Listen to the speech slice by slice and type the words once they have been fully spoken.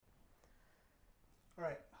All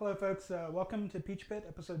right. Hello, folks. Welcome to Peach Pit,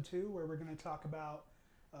 Episode 2, where we're going to talk about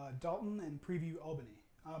Dalton and preview Albany.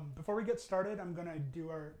 Before we get started, I'm going to do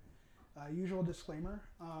our usual disclaimer.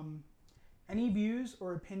 Any views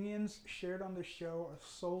or opinions shared on this show are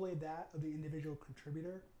solely that of the individual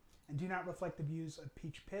contributor and do not reflect the views of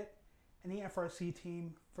Peach Pit, any FRC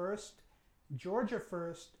team, First, Georgia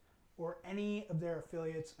First, or any of their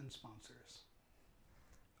affiliates and sponsors.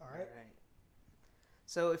 All right.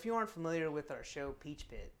 So if you aren't familiar with our show, Peach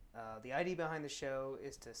Pit, the idea behind the show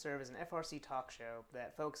is to serve as an FRC talk show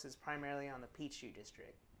that focuses primarily on the Peachtree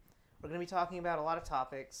District. We're going to be talking about a lot of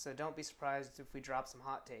topics, so don't be surprised if we drop some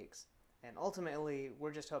hot takes. And ultimately,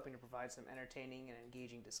 we're just hoping to provide some entertaining and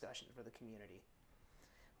engaging discussion for the community.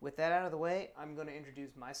 With that out of the way, I'm going to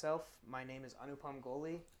introduce myself. My name is Anupam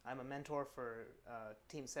Goli. I'm a mentor for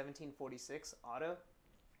Team 1746 Auto.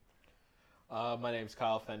 My name's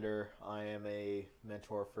Kyle Fender. I am a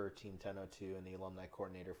mentor for Team 1002 and the alumni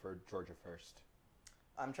coordinator for Georgia First.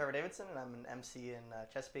 I'm Trevor Davidson, and I'm an MC in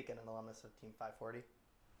Chesapeake and an alumnus of Team 540.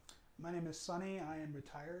 My name is Sonny. I am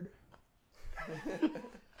retired.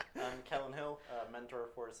 I'm Kellen Hill, mentor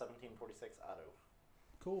for 1746 Auto.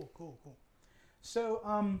 Cool. So,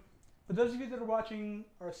 for those of you that are watching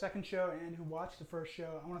our second show and who watched the first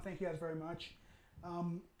show, I want to thank you guys very much.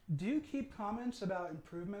 Do keep comments about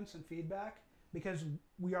improvements and feedback because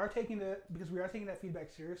we are taking that feedback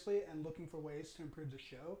seriously and looking for ways to improve the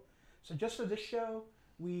show. So just for this show,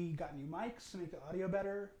 we got new mics to make the audio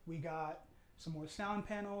better. We got some more sound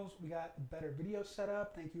panels. We got a better video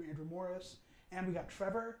setup. Thank you, Andrew Morris. And we got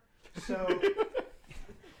Trevor. So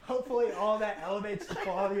hopefully all that elevates the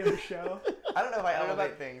quality of the show. I don't know if I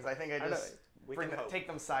elevate things. I think I just take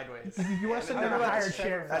them sideways. You want to sit in a higher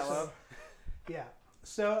chair. Yeah.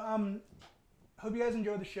 So hope you guys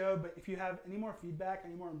enjoyed the show. But if you have any more feedback,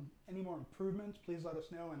 any more improvements, please let us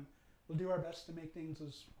know, and we'll do our best to make things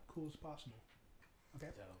as cool as possible. Okay.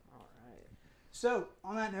 All right. So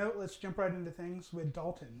on that note, let's jump right into things with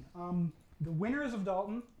Dalton. The winners of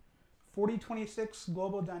Dalton: 4026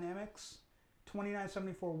 Global Dynamics,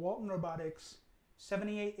 2974 Walton Robotics,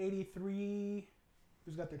 7883.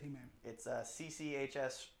 Who's got their team name? It's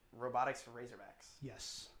CCHS Robotics for Razorbacks.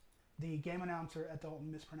 Yes. The game announcer at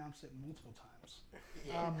Dalton mispronounced it multiple times.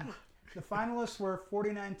 The finalists were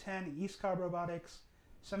 4910 East Cobb Robotics,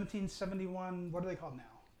 1771. What are they called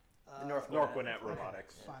now? Norquinette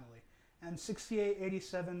Robotics. Okay, finally. And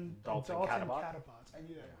 6887 Dalton Catapods. I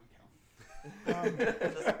knew that one,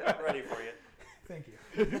 Kel. Just ready for you. Thank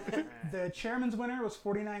you. The chairman's winner was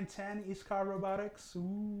 4910 East Cobb Robotics.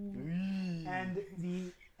 Ooh. And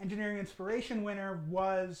the engineering inspiration winner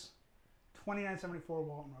was 2974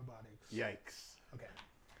 Walton Robotics. Yikes. Okay.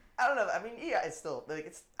 I don't know. I mean, yeah, it's still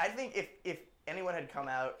I think if anyone had come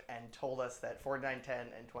out and told us that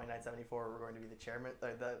 4910 and 2974 were going to be the chairman,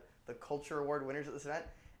 the culture award winners at this event,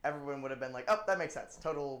 everyone would have been like, "Oh, that makes sense.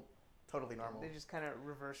 Totally normal." They just kind of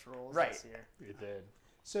reverse roles Right. this year. It did.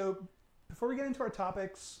 So, before we get into our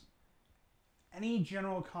topics, any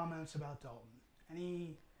general comments about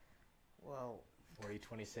Dalton? Well,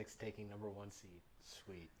 4026 taking number 1 seed.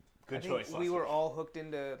 Sweet. I Good think choice. we were all hooked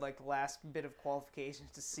into like the last bit of qualifications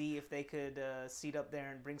to see if they could seat up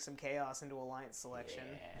there and bring some chaos into Alliance selection.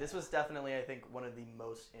 Yeah. This was definitely, I think, one of the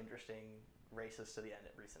most interesting races to the end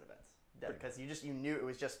at recent events. Because you knew it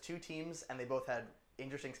was just two teams and they both had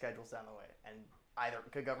interesting schedules down the way, and either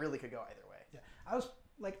could go either way. Yeah, I was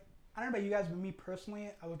like, I don't know about you guys, but me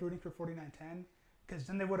personally, I was rooting for 4910 because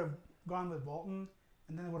then they would have gone with Walton,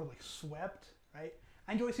 and then they would have like swept, right?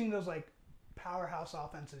 I enjoy seeing those like powerhouse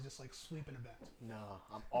offenses just like sweep an event. No,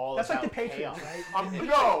 I'm all That's about like the Patriots, chaos. right?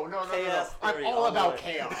 No. Chaos I'm theory all all the about way.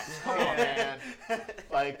 chaos. Come on, man.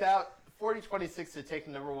 Like that 4026 to take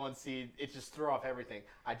the number 1 seed, it just threw off everything.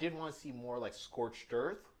 I did want to see more like scorched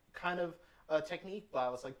earth kind of technique, but I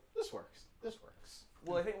was like, this works.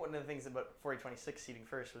 Well, I think one of the things about 4026 seeding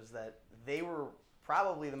first was that they were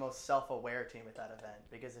probably the most self-aware team at that event,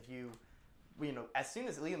 because if you as soon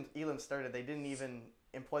as Elam started, they didn't even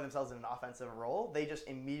employ themselves in an offensive role. They just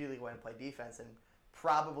immediately went and played defense, and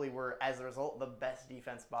probably were, as a result, the best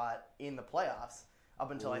defense bot in the playoffs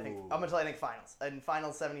up until I think finals. And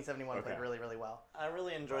finals 70-71 played really, really well. I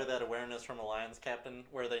really enjoy that awareness from Alliance captain,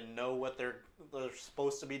 where they know what they're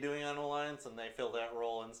supposed to be doing on Alliance, and they fill that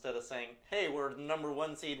role instead of saying, "Hey, we're the number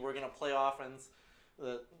 1 seed. We're going to play offense."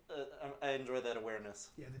 I enjoy that awareness.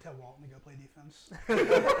 Yeah, they tell Walton to go play defense.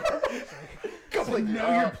 Go play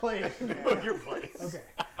know your place. Know your place. Okay.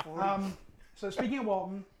 So speaking of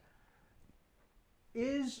Walton,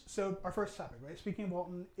 our first topic, right? Speaking of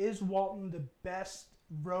Walton, is Walton the best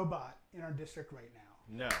robot in our district right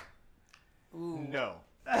now? No. Ooh. No.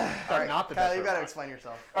 are not the Kyle, best you got to robots. explain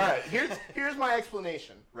yourself. All right, here's my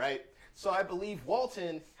explanation, right? So I believe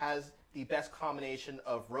Walton has the best combination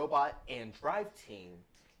of robot and drive team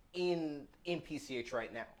in PCH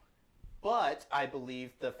right now. But I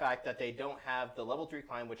believe the fact that they don't have the level 3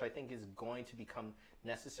 climb, which I think is going to become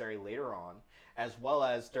necessary later on, as well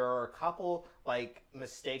as there are a couple like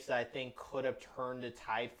mistakes that I think could have turned the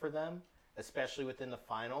tide for them, especially within the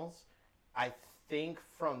finals. I think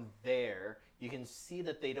from there you can see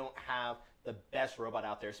that they don't have the best robot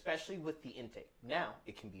out there, especially with the intake. Now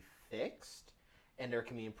it can be fixed, and there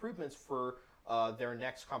can be improvements for their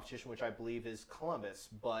next competition, which I believe is Columbus.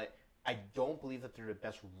 But I don't believe that they're the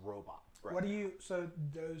best robot. Right What do now. you? So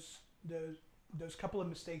those couple of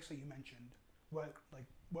mistakes that you mentioned. What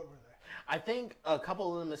were they? I think a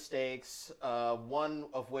couple of the mistakes, one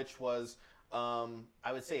of which was,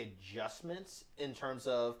 I would say, adjustments in terms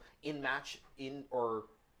of in-match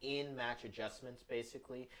adjustments,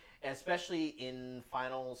 basically, and especially in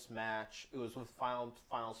finals match. It was with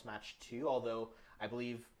finals match 2, although I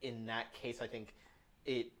believe in that case, I think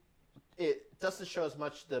it doesn't show as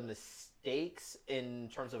much the mistakes in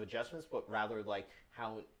terms of adjustments, but rather like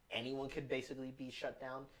how anyone could basically be shut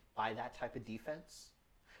down by that type of defense.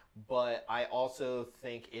 But I also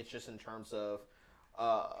think it's just in terms of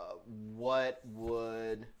what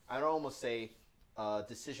would, I'd almost say,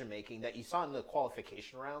 decision making that you saw in the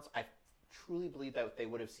qualification rounds. I truly believe that they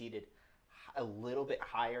would have seeded a little bit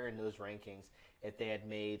higher in those rankings if they had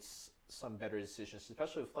made some better decisions,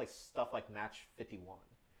 especially with like stuff like match 51.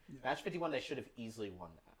 Yeah. Match 51, they should have easily won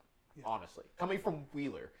that. Yeah. Honestly, coming from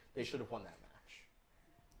Wheeler, they should have won that match.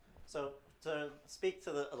 So to speak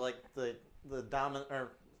to the dominant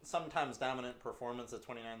or sometimes dominant performance of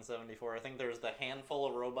 2974, I think there's the handful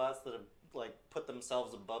of robots that have like put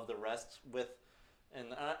themselves above the rest with, and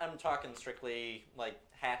I'm talking strictly like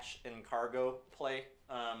hatch and cargo play.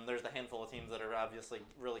 There's the handful of teams that are obviously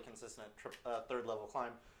really consistent at third level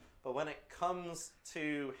climb. But when it comes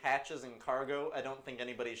to hatches and cargo, I don't think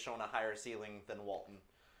anybody's shown a higher ceiling than Walton.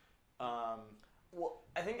 Well,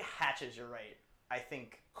 I think hatches, you're right. I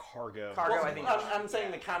think Cargo. Cargo, I think- I'm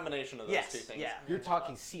saying the combination of those Yes, two things. yeah. You're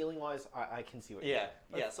talking ceiling wise. I can see what you're Yeah,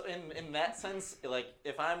 doing. yeah. So in that sense, like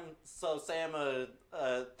if say I'm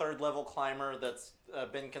a third level climber that's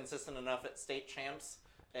been consistent enough at state champs,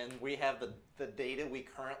 and we have the data we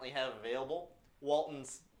currently have available,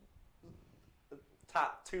 Walton's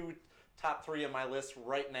top 2, top 3 of my list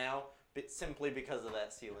right now, simply because of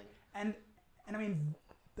that ceiling. And I mean,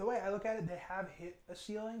 the way I look at it, they have hit a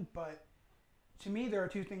ceiling, but to me, there are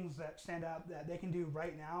two things that stand out that they can do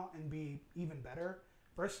right now and be even better.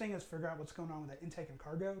 First thing is figure out what's going on with that intake and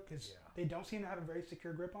cargo, because they don't seem to have a very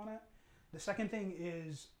secure grip on it. The second thing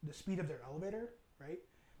is the speed of their elevator, right?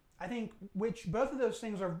 I think, which both of those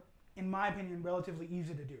things are, in my opinion, relatively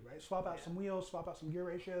easy to do, right? Swap out some wheels, swap out some gear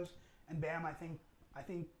ratios, and bam, I think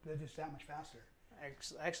they're just that much faster.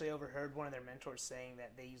 I actually overheard one of their mentors saying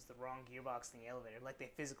that they used the wrong gearbox in the elevator. Like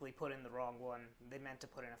they physically put in the wrong one. They meant to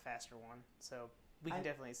put in a faster one. So we can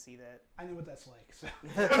definitely see that. I know what that's like. So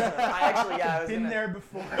I was been gonna- there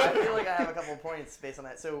before. I feel like I have a couple of points based on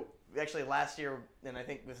that. So actually last year, and I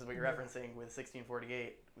think this is what you're referencing with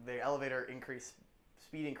 1648, the elevator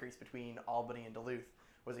speed increase between Albany and Duluth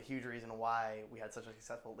was a huge reason why we had such a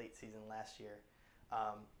successful late season last year.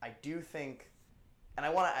 I do think, and I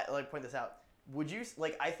want to point this out. Would you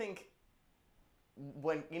I think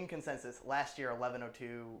when in consensus last year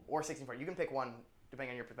 1102 or 1640, you can pick one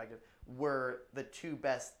depending on your perspective, were the two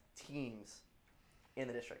best teams in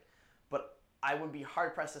the district. But I would be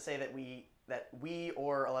hard pressed to say that we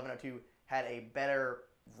or 1102 had a better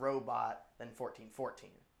robot than 1414.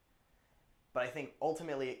 But I think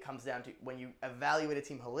ultimately it comes down to when you evaluate a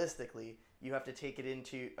team holistically, you have to take it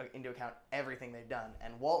into account everything they've done.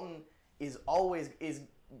 And Walton is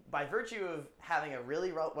by virtue of having a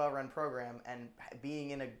really well-run program and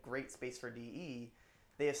being in a great space for DE,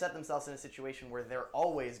 they have set themselves in a situation where they're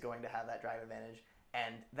always going to have that drive advantage,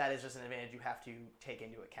 and that is just an advantage you have to take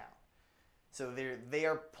into account. So they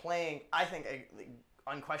are playing, I think,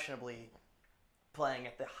 unquestionably playing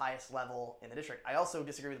at the highest level in the district. I also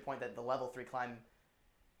disagree with the point that the level 3 climb,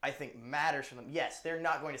 I think, matters for them. Yes, they're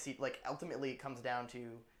not going to see, ultimately it comes down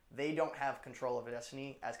to they don't have control over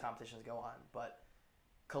destiny as competitions go on, but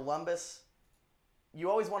Columbus, you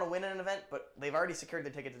always want to win an event, but they've already secured the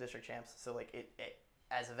ticket to district champs. So it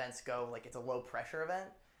as events go, it's a low pressure event.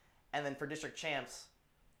 And then for district champs,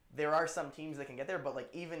 there are some teams that can get there, but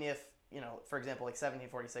even if, for example,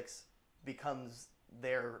 1746 becomes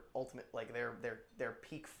their ultimate, their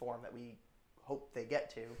peak form that we hope they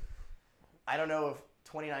get to, I don't know if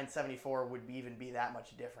 2974 would even be that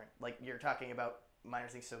much different. You're talking about minor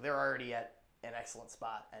things. So they're already at an excellent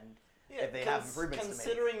spot, and Yeah, if they have improvements to make.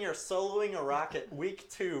 considering you're soloing a rocket week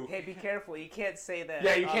 2. Hey, be careful. You can't say that.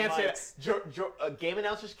 Yeah, you on can't say mics. that. Game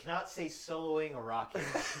announcers cannot say soloing a rocket.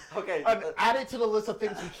 Okay, Add it to the list of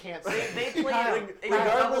things we can't say. They play Kyle,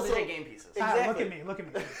 regardless double-digit of- game pieces. Kyle, Exactly. look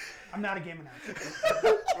at me. I'm not a game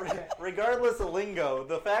announcer. Okay. regardless of lingo,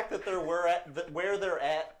 the fact that where they're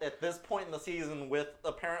at this point in the season with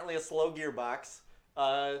apparently a slow gearbox,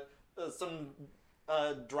 some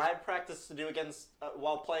drive practice to do against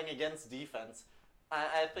while playing against defense,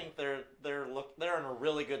 I think they're in a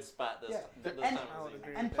really good spot this Yeah. time And- of I would the season.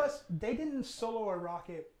 agree. And plus, they didn't solo a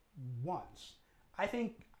rocket once. I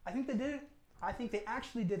think they did it. I think they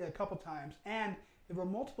actually did it a couple times, and there were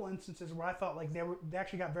multiple instances where I felt like they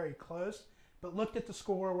actually got very close, but looked at the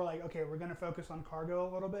score. We're like, okay, we're gonna focus on cargo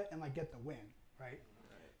a little bit and like get the win, right?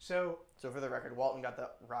 So So for the record, Walton got the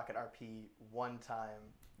rocket RP one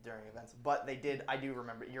time during events, but they did. I do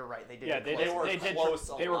remember. You're right. They did. Yeah, get they close. did. were They did. close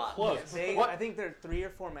a They were lot. close. I think there are 3 or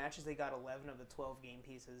 4 matches they got 11 of the 12 game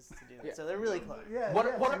pieces to do it. Yeah. So they're really close. yeah, What-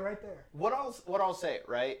 yeah, what- so right there. What I'll say,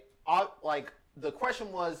 right? Like the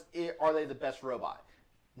question was, are they the best robot?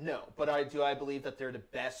 No, but do I believe that they're the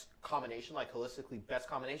best combination, like holistically best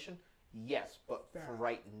combination? Yes, but Fair for enough.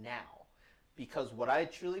 right now, because what I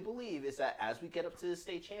truly believe is that as we get up to the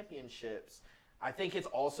state championships, I think it's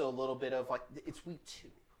also a little bit of like it's week 2.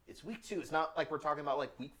 It's week 2. It's not like we're talking about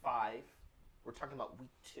like week 5. We're talking about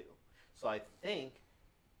week 2. So I think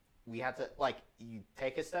we have to you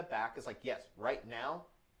take a step back. It's like yes, right now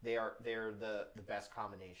they're the best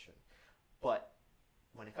combination, but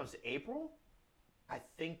when it comes to April, I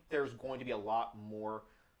think there's going to be a lot more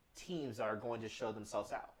teams that are going to show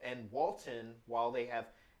themselves out. And Walton, while they have,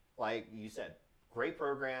 like you said, great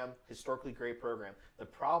program, historically great program, the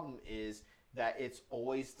problem is that it's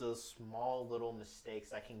always the small little mistakes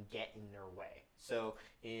that can get in their way. So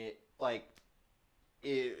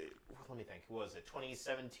let me think. What was it?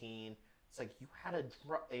 2017. It's like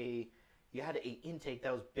you had a intake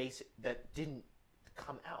that was basic that didn't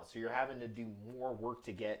come out. So you're having to do more work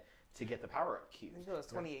to get the power up I cues. think it was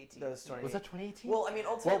 2018. That was 20. Was that 2018? Well, I mean,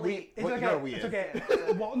 ultimately, It's what okay. year are we It's in?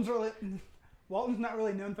 okay. Walton's not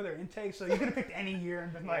really known for their intake, so you could have picked any year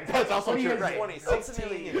and been like, That's also what do you true. guys Right. do?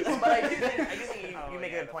 2016. but I do think Oh, you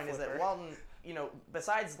make yeah, a good the point. Is that flipper. Walton,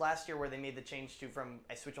 besides last year where they made the change from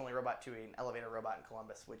a switch only robot to an elevator robot in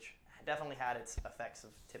Columbus, which definitely had its effects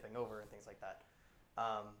of tipping over and things like that.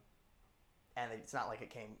 And it's not like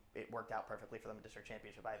it worked out perfectly for them at district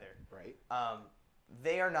championship either. Right.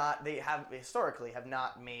 They have historically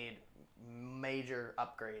not made major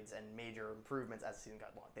upgrades and major improvements as the season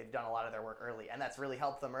got along. They've done a lot of their work early, and that's really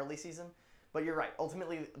helped them early season. But you're right.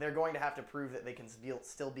 Ultimately, they're going to have to prove that they can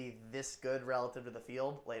still be this good relative to the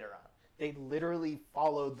field later on. They literally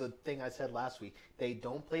followed the thing I said last week. They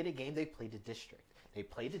don't play the game. They play the district. They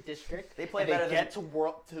play the district. They play and better they than- get to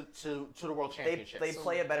the world championships. They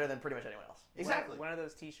play it better than pretty much anyone else. Exactly. When are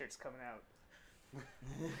those T-shirts coming out?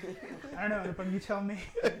 I don't know, but you tell me.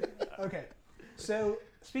 Okay. So,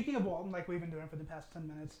 speaking of Walton, like we've been doing for the past 10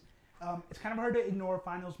 minutes, it's kind of hard to ignore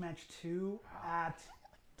finals match 2 at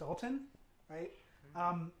Dalton, right?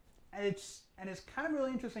 And it's kind of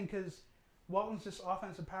really interesting because Walton's this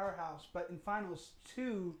offensive powerhouse, but in finals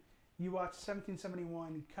 2, you watch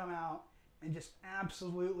 1771 come out and just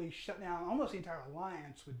absolutely shut down almost the entire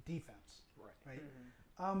alliance with defense. Right.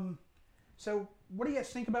 So what do you guys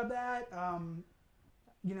think about that?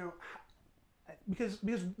 Because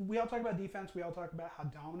we all talk about defense, we all talk about how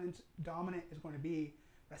dominant is going to be.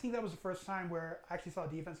 I think that was the first time where I actually saw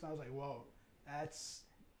defense and I was like, whoa,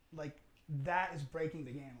 that is breaking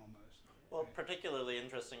the game almost. Well, particularly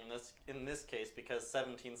interesting in this case because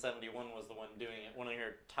 1771 was the one doing it, one of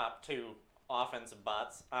your top 2 offensive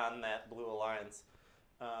bots on that Blue Alliance.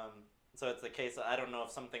 So it's the case that I don't know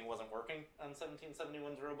if something wasn't working on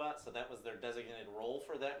 1771's robot, so that was their designated role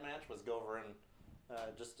for that match, was go over and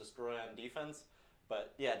just destroy on defense.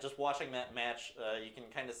 But yeah, just watching that match, you can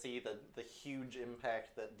kind of see the huge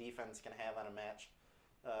impact that defense can have on a match,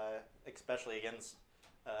 especially against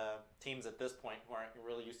teams at this point who aren't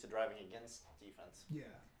really used to driving against defense. Yeah,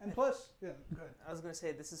 and plus, yeah, go ahead. I was going to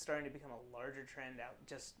say this is starting to become a larger trend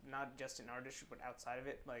not just in our district, but outside of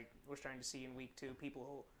it. Like we're starting to see in week 2,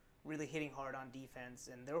 people really hitting hard on defense,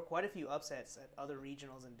 and there were quite a few upsets at other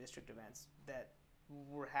regionals and district events that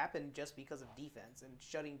happened just because of defense and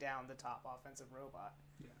shutting down the top offensive robot.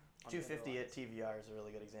 Yeah. 250 at TVR is a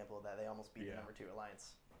really good example of that. They almost beat the number 2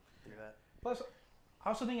 alliance through that. Plus, I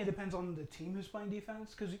also think it depends on the team who's playing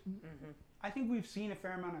defense because I think we've seen a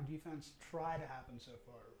fair amount of defense try to happen so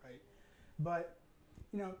far, right? But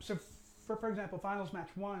so for example, finals match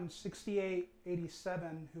 1, 68-87,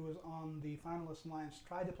 who was on the finalist alliance,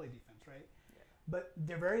 tried to play defense, right? Yeah. But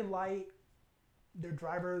they're very light. Their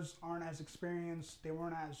drivers aren't as experienced. They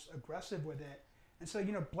weren't as aggressive with it. And so,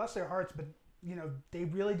 bless their hearts, but, they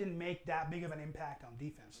really didn't make that big of an impact on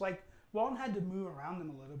defense. Like, Walton had to move around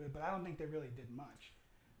them a little bit, but I don't think they really did much.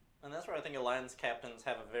 And that's where I think alliance captains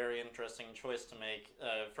have a very interesting choice to make.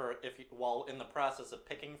 While in the process of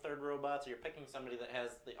picking third robots, you're picking somebody that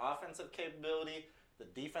has the offensive capability, the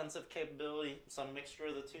defensive capability, some mixture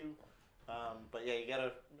of the two. But yeah, you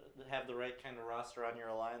gotta have the right kind of roster on your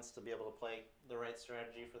alliance to be able to play the right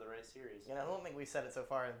strategy for the right series. And I don't think we said it so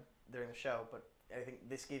far during the show, but I think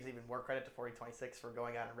this gives even more credit to 4026 for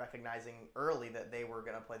going out and recognizing early that they were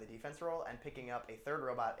going to play the defense role and picking up a third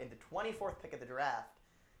robot in the 24th pick of the draft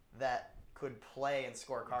that could play and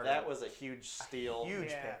score cargo. That was a huge steal. Huge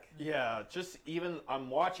Yeah. pick. Yeah, just even I'm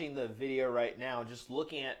watching the video right now, just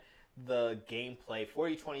looking at the gameplay.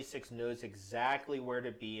 4026 knows exactly where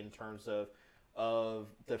to be in terms of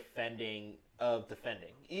defending.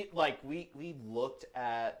 Like we looked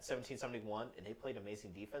at 1771 and they played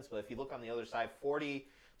amazing defense, but if you look on the other side,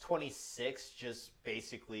 4026 just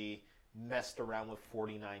basically messed around with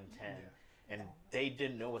 4910. And they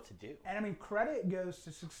didn't know what to do. And I mean, credit goes to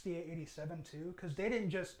 68-87 too, because they didn't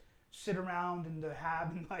just sit around in the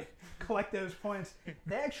hab and like collect those points.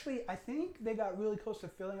 They actually, I think they got really close to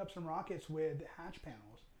filling up some rockets with hatch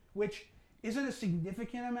panels, which isn't a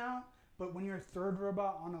significant amount, but when you're third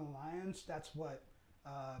robot on Alliance, that's what,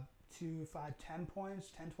 2, 5, 10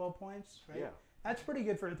 points, 10, 12 points, right? Yeah. That's pretty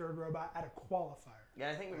good for a third robot at a qualifier. Yeah,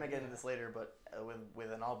 I think we might get into this later, but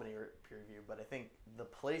with an Albany peer review. But I think the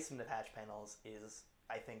placement of hatch panels is,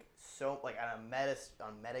 I think, so like on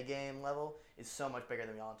meta game level is so much bigger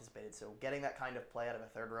than we all anticipated. So getting that kind of play out of a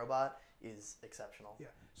third robot is exceptional. Yeah.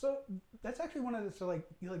 So that's actually one of the, so like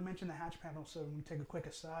you like mentioned the hatch panel, so when we take a quick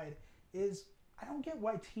aside, is I don't get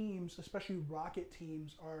why teams, especially rocket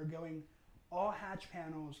teams, are going all hatch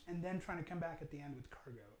panels and then trying to come back at the end with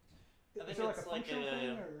cargo. I think Is there like it's a functional thing,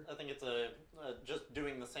 or? I think it's just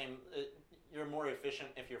doing the same. You're more efficient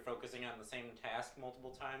if you're focusing on the same task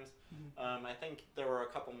multiple times. Mhm. I think there were a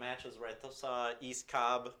couple matches where I saw East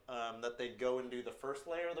Cobb that they'd go and do the first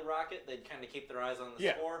layer of the rocket. They'd kind of keep their eyes on the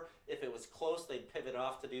Yeah. score. If it was close, they'd pivot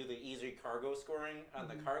off to do the easy cargo scoring on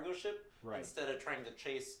the cargo ship instead of trying to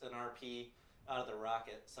chase an RP out of the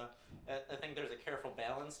rocket. So I think there's a careful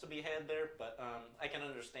balance to be had there, but I can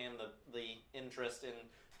understand the interest in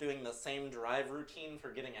doing the same drive routine for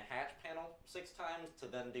getting a hatch panel 6 times to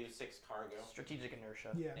then do 6 cargo. Strategic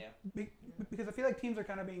inertia. Yeah. Yeah. Because I feel like teams are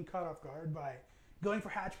kind of being caught off guard by going for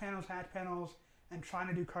hatch panels, and trying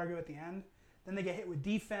to do cargo at the end. Then they get hit with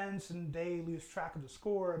defense and they lose track of the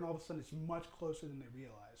score, and all of a sudden it's much closer than they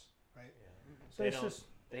realize, right? So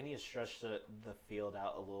They need to stretch the field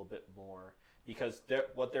out a little bit more, because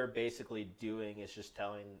what they're basically doing is just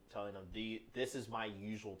telling them, this is my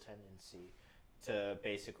usual tendency to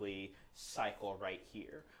basically cycle right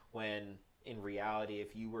here. When in reality,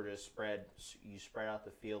 if you were to spread out the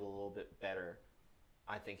field a little bit better,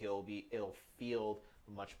 I think it'll field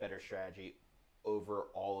a much better strategy over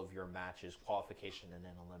all of your matches, qualification and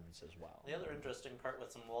then eliminates as well. The other interesting part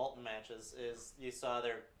with some Walton matches is you saw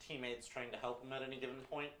their teammates trying to help them at any given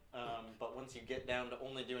point, but once you get down to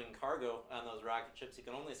only doing cargo on those rocket ships, you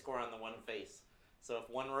can only score on the one face. So if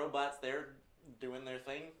one robot's there doing their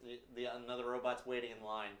thing, another robot's waiting in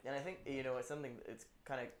line. And I think it's something that's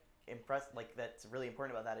kind of that's really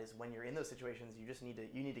important about that is when you're in those situations, you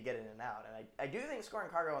need to get in and out. And I do think scoring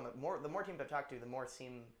cargo on the more teams I've talked to, the more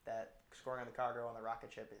seem that scoring on the cargo on the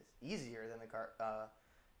rocket ship is easier than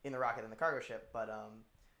in the rocket than the cargo ship. But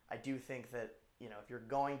I do think that if you're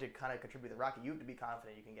going to kind of contribute the rocket, you have to be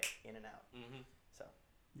confident you can get in and out. Mm-hmm. So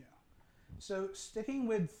yeah. So sticking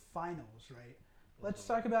with finals, right? Let's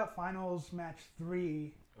talk about finals match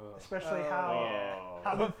 3, especially how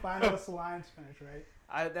the finalist alliance finished, right?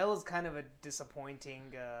 That was kind of a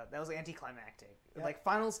disappointing. That was anticlimactic. Yeah. Like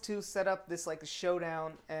Finals 2 set up this like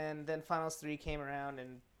showdown, and then Finals 3 came around,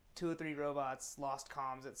 and 2 or 3 robots lost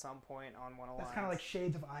comms at some point on one alliance. That's kind of like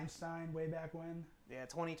shades of Einstein way back when. Yeah,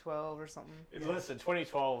 2012 or something. Listen,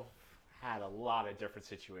 2012 had a lot of different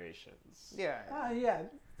situations. Yeah. Yeah,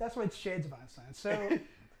 that's why it's shades of Einstein.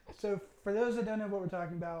 So for those that don't know what we're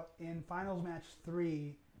talking about, in finals match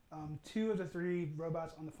 3, 2 of the 3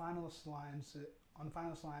 robots on the finalist alliance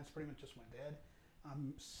pretty much just went dead.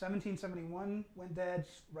 1771 went dead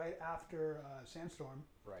right after Sandstorm,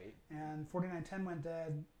 Right. and 4910 went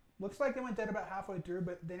dead. Looks like they went dead about halfway through,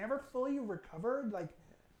 but they never fully recovered. Like,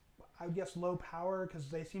 I would guess low power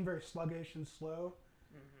because they seem very sluggish and slow.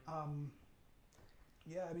 Mm-hmm.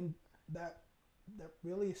 Yeah, I mean, that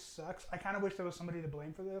really sucks. I kind of wish there was somebody to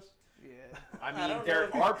blame for this. Yeah. I I mean, don't there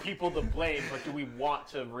know. are people to blame, but do we want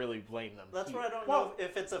to really blame them? That's where I don't Well- know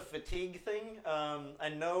if it's a fatigue thing. I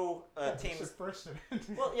know It's their teams. first event.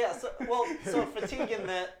 Well, yeah. So fatigue in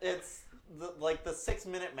that it's the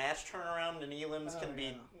 6-minute match turnaround in Elam's Oh, can be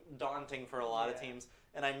yeah. daunting for a lot of Yeah. teams.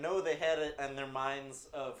 And I know they had it in their minds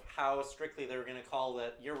of how strictly they were going to call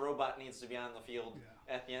that your robot needs to be on the field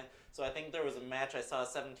Yeah. at the end. So I think there was a match I saw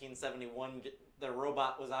 1771. Their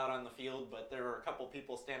robot was out on the field, but there were a couple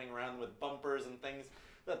people standing around with bumpers and things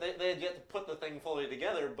that they had yet to put the thing fully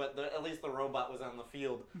together, but at least the robot was on the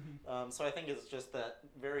field. So I think it's just that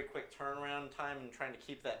very quick turnaround time and trying to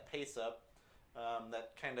keep that pace up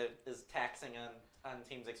that kind of is taxing on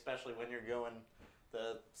teams, especially when you're going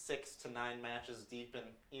the 6 to 9 matches deep in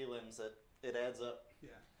elims. It adds up. Yeah.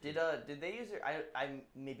 Did they use their? I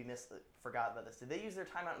maybe forgot about this. Did they use their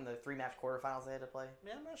timeout in the 3-match quarterfinals they had to play?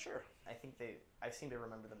 Yeah, I'm not sure. I think I seem to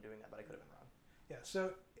remember them doing that, but I could have been wrong. Yeah.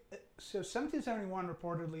 So 1771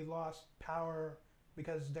 reportedly lost power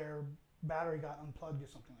because their battery got unplugged or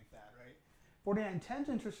something like that, right? 4910's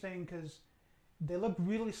interesting because they looked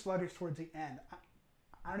really sluggish towards the end.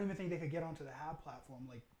 I don't even think they could get onto the HAB platform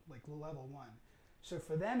like level 1. So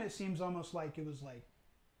for them, it seems almost like it was like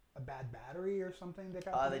a bad battery or something that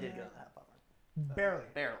got. put They in did there. go to that buffer. Barely.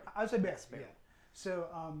 Barely. I would say barely. Yes, barely. Yeah. So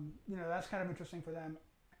that's kind of interesting for them,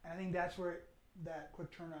 and I think that's where that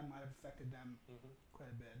quick turnaround might have affected them quite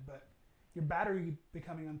a bit. But your battery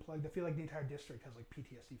becoming unplugged, I feel like the entire district has like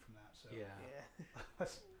PTSD from that. So Yeah.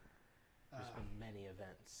 let's, There's been many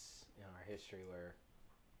events in our history where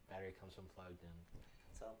battery comes unplugged and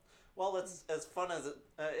So, well, it's as fun as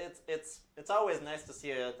it's always nice to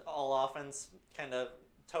see an all offense kind of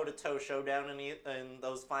toe-to-toe showdown in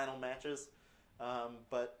those final matches.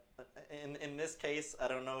 But in this case, I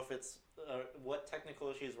don't know if it's what technical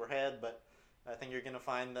issues were had, but I think you're going to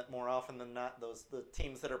find that more often than not, the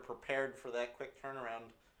teams that are prepared for that quick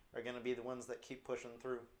turnaround are going to be the ones that keep pushing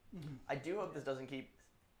through. I do hope this doesn't keep,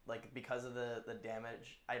 because of the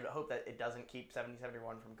damage. I hope that it doesn't keep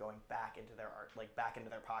 1771 from going back into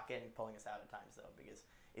their pocket and pulling us out at times, though, because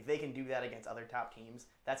if they can do that against other top teams,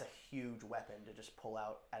 that's a huge weapon to just pull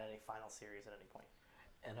out at any final series at any point.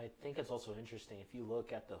 And I think it's also interesting if you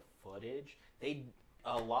look at the footage.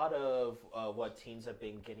 A lot of what teams have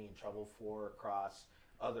been getting in trouble for across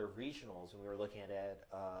other regionals, and we were looking at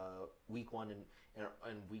week 1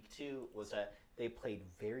 and week 2, was that they played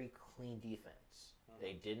very clean defense.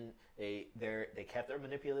 They didn't. They kept their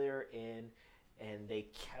manipulator in, and they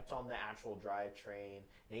kept on the actual drivetrain.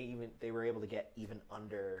 They were able to get even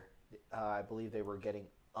under. I believe they were getting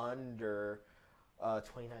under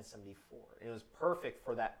 2974. It was perfect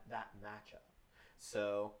for that matchup.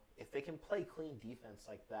 So if they can play clean defense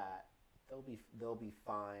like that, they'll be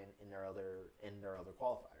fine in their other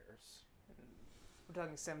qualifiers. We're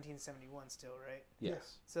talking 1771 still, right?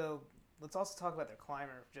 Yes. So let's also talk about their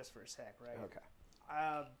climber just for a sec, right? Okay.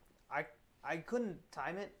 I couldn't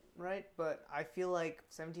time it right, but I feel like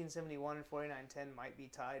 1771 and 4910 might be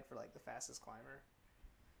tied for like the fastest climber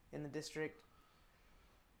in the district.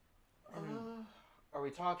 Are we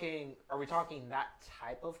talking that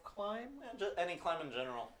type of climb? And just any climb in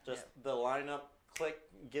general, just the lineup, click,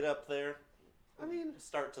 get up there. I mean,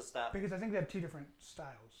 start to stop. Because I think they have two different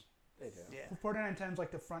styles. they do. Yeah. 4910's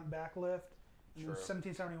like the front back lift, and True.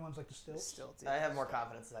 1771's like the stilts. Still, I have more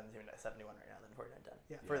confidence in 1771 right now than 4910.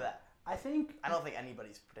 Yeah. For that. I think I don't think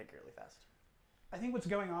anybody's particularly fast. I think what's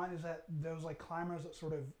going on is that those like climbers that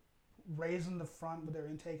sort of raise in the front with their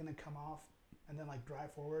intake and then come off and then like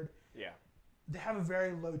drive forward, Yeah. they have a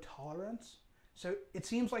very low tolerance. So it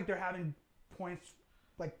seems like they're having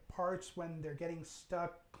parts when they're getting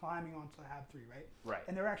stuck climbing onto HAB 3, right? Right.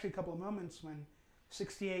 And there were actually a couple of moments when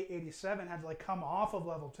 6887 had to like come off of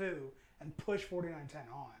level 2 and push 4910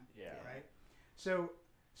 on. Yeah. Right? So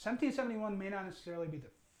 1771 may not necessarily be the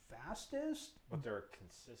fastest. But they're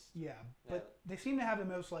consistent. Yeah, but they seem to have the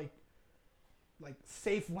most like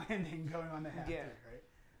safe landing going on the HAB 3, Yeah. right?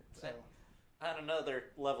 So On another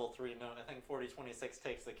level 3 note, I think 4026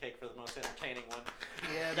 takes the cake for the most entertaining one.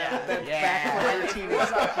 Yeah, Yeah, that yeah. back rotation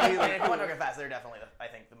is really And if you cool. want to go fast, they're definitely, I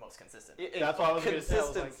think, the most consistent. That's what I was gonna say. I was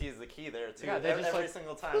like- Consistency is the key there too. Yeah, they're just every like,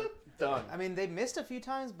 single time. Done. I mean, they missed a few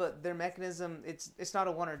times, but their mechanism, it's not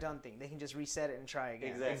a one or done thing. They can just reset it and try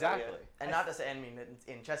again. Exactly. And not to say, I mean,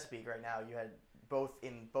 in Chesapeake right now, you had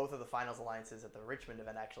both of the finals alliances at the Richmond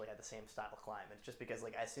event actually had the same style climb. It's just because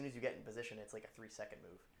as soon as you get in position, it's like a 3-second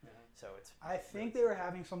move. So it's. I think they were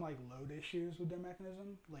having some like load issues with their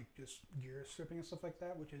mechanism, like just gear stripping and stuff like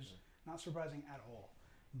that, which is not surprising at all.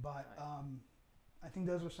 But I think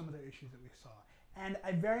those were some of the issues that we saw. And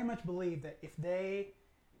I very much believe that if they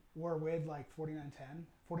were with like 4910,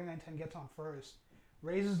 4910 gets on first,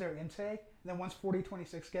 raises their intake, and then once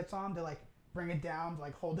 4026 gets on, they like bring it down,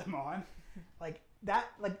 like hold them on.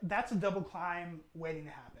 That's a double climb waiting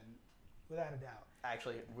to happen, without a doubt.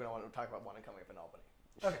 Actually, we don't want to talk about one coming up in Albany.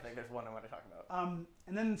 Okay. I think there's one I want to talk about.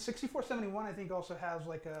 And then 6471 I think also has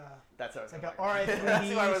like a That's what I was like gonna a talk about. RI3D That's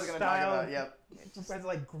what I was going to talk style. about. Yep. It's has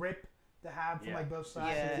like grip to have from Yeah. like both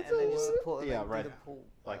sides. Yeah, It's and then a- just pull. Yeah, like, do right. the pull,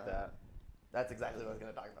 Like that. That's exactly what I was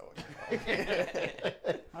going to talk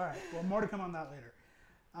about. All right. Well, more to come on that later.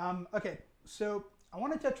 Okay, so I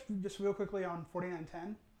want to touch just real quickly on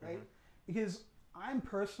 4910, right? Because I'm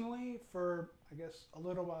personally, for I guess a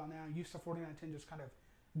little while now, used to 4910 just kind of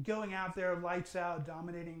going out there, lights out,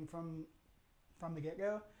 dominating from the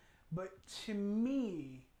get-go. But to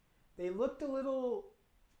me, they looked a little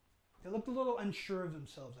unsure of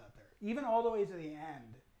themselves out there. Even all the way to the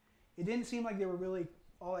end, it didn't seem like they were really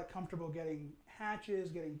all that comfortable getting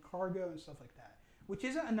hatches, getting cargo, and stuff like that. Which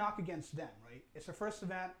isn't a knock against them, right? It's their first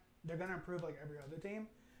event. They're gonna improve like every other team.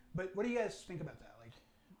 But what do you guys think about that? Like,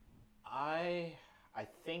 I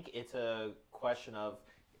think it's a question of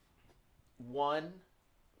one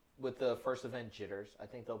with the first event jitters. I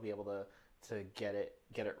think they'll be able to get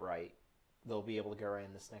it right. They'll be able to get right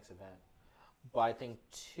in this next event. But I think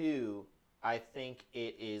two, I think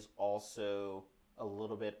it is also a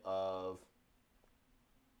little bit of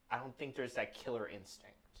I don't think there's that killer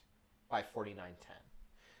instinct by 4910.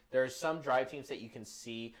 There's some drive teams that you can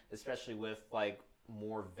see, especially with like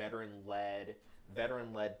more veteran-led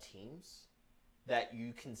teams, that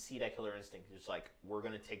you can see that killer instinct. It's like, we're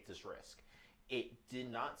going to take this risk. It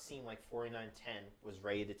did not seem like 4910 was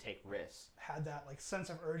ready to take risks. had that like sense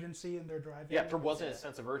of urgency in their driving. Yeah, there wasn't a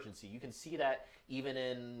sense of urgency. You can see that even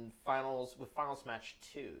in finals match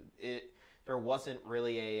 2. There wasn't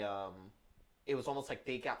really a it was almost like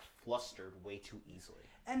they got flustered way too easily.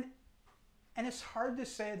 And it's hard to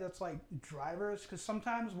say that's like drivers, because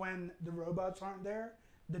sometimes when the robots aren't there,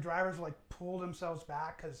 the drivers like pull themselves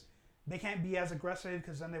back because they can't be as aggressive,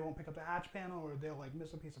 because then they won't pick up the hatch panel or they'll like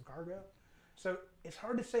miss a piece of cargo. So it's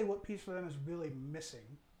hard to say what piece for them is really missing,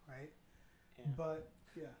 right? Yeah. But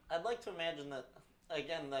yeah, I'd like to imagine that,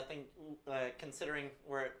 again, I think considering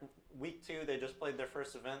we're at week 2, they just played their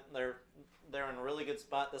first event, they're in a really good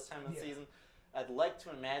spot this time of the Yeah. season. I'd like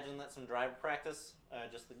to imagine that some driver practice,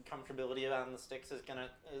 just the comfortability on the sticks, is going to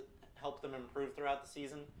help them improve throughout the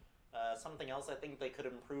season. Something else I think they could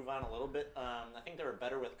improve on a little bit. I think they were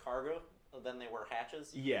better with cargo than they were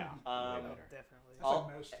hatches. Yeah. Definitely. that's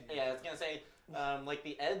like most teams. Yeah, I was gonna say, like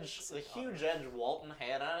the edge, the huge edge Walton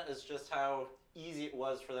had on it is just how easy it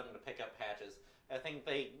was for them to pick up hatches. I think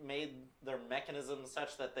they made their mechanism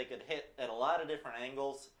such that they could hit at a lot of different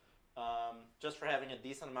angles, just for having a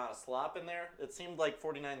decent amount of slop in there. It seemed like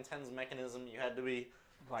 4910's mechanism, you had to be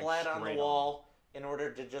Like flat on the straight wall in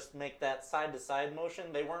order to just make that side-to-side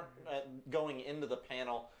motion. They weren't going into the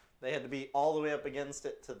panel. They had to be all the way up against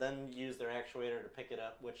it to then use their actuator to pick it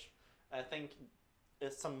up, which I think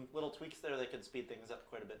is some little tweaks there that could speed things up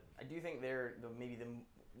quite a bit. I do think maybe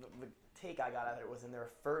the take I got out of it was in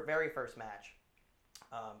their very first match.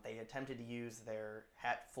 They attempted to use their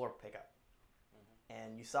hat floor pickup,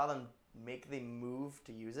 and you saw them make the move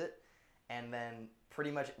to use it, and then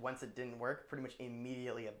pretty much once it didn't work, pretty much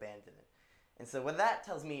immediately abandoned it. And so what that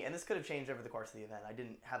tells me, and this could have changed over the course of the event, I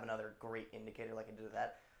didn't have another great indicator like I did with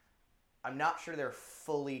that. I'm not sure they're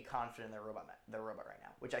fully confident in their robot right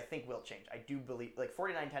now, which I think will change. I do believe, like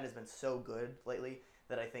 4910 has been so good lately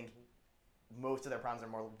that I think most of their problems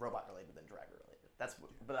are more robot related than driver related.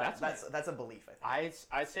 That's a belief, I think.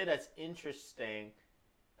 I say that's interesting,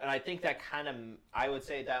 and I think that I would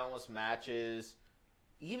say that almost matches,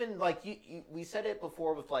 even like we said it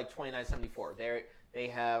before with like 2974. They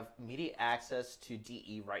have immediate access to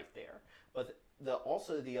DE right there, but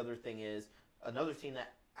also the other thing is another team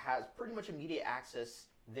that has pretty much immediate access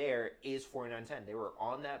there is 4910. They were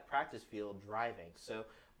on that practice field driving. So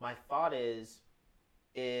my thought is,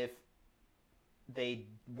 if they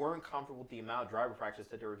weren't comfortable with the amount of driver practice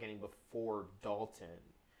that they were getting before Dalton,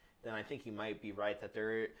 then I think you might be right that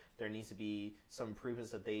there needs to be some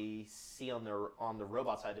improvements that they see on the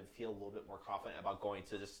robot side to feel a little bit more confident about going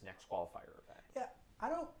to this next qualifier event. Yeah,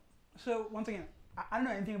 so once again, I don't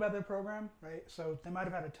know anything about their program, right? So they might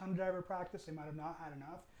have had a ton of driver practice, they might have not had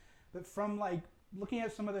enough. But from like looking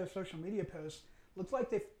at some of their social media posts, looks like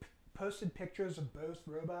they've posted pictures of both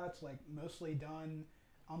robots, like mostly done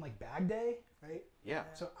on like bag day, right? Yeah.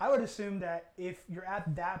 So I would assume that if you're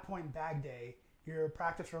at that point in bag day, your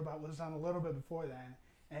practice robot was done a little bit before then,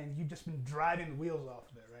 and you've just been driving the wheels off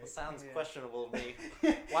of it, right? Sounds Yeah. questionable to me.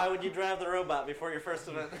 Why would you drive the robot before your first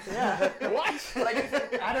event? Yeah. What? But I do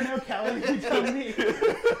think I don't know, Kelly. You tell me.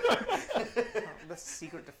 That's the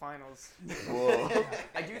secret to finals. Whoa.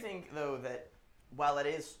 I do think though that while that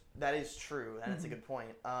is true, and it's a good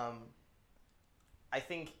point. I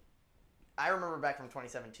think I remember back from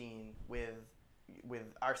 2017 with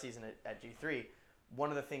our season at G3. One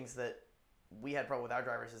of the things that we had trouble with our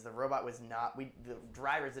drivers is the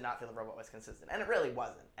drivers did not feel the robot was consistent, and it really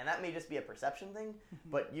wasn't. And that may just be a perception thing,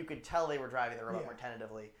 but you could tell they were driving the robot Yeah. more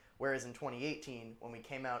tentatively. Whereas in 2018, when we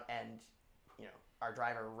came out and our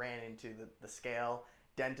driver ran into the scale,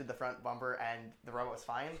 dented the front bumper, and the robot was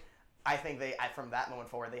fine. I think from that moment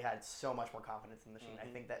forward, they had so much more confidence in the machine. I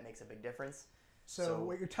think that makes a big difference. So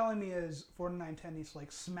what you're telling me is 4910 needs to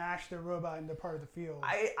like smash their robot into part of the field.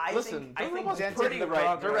 Listen, I think robot's dented pretty the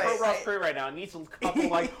right. progress. The Right. robot's pretty right now. It needs a couple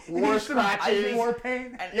like It war needs some scratches. war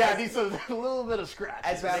paint. And Yeah, as- it needs a little bit of scratch.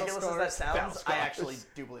 as Battle ridiculous as scars. that sounds, Battle I scars. actually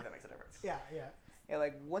do believe that makes a difference. Yeah. Yeah,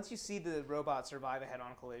 like once you see the robot survive a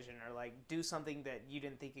head-on collision or like do something that you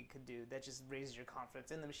didn't think it could do, that just raises your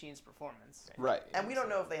confidence in the machine's performance. Right. And we don't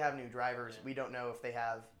know if they have new drivers. We don't know if they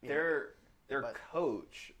have. Their but-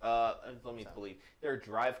 coach, let me believe, their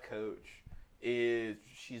drive coach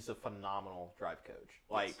she's a phenomenal drive coach.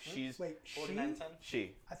 Like she's Wait, she? 4910?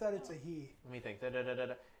 she. I thought it's a he. Let me think.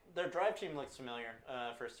 Da-da-da-da-da. Their drive team looks familiar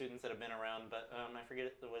for students that have been around, but I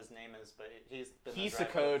forget what his name is, but he's been He's the the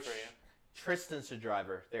drive coach. for you. Tristan's the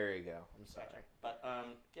driver. There you go. I'm sorry. But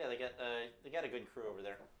yeah, they got a good crew over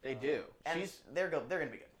there. They do. And She's they're gonna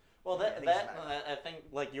be good. Well, I think it's that a matter. I think,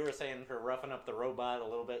 like you were saying, for roughing up the robot a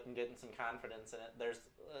little bit and getting some confidence in it. There's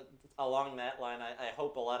along that line, I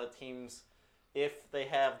hope a lot of teams, if they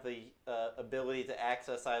have the ability to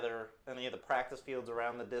access either any of the practice fields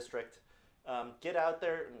around the district, get out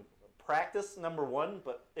there and practice, number one.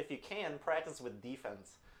 But if you can, practice with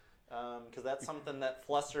defense. Because that's something that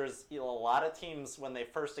flusters a lot of teams when they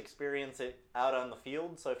first experience it out on the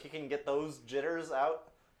field. So if you can get those jitters out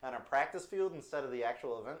on a practice field instead of the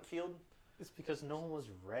actual event field. It's because no one was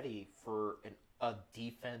ready for a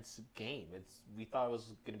defense game. We thought it was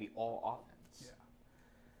going to be all offense.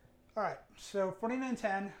 Yeah. All right. So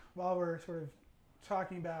 4910. While we're sort of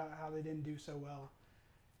talking about how they didn't do so well,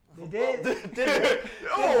 they did.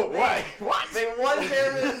 Oh, what? What? They won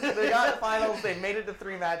chairman. They got finals. They made it to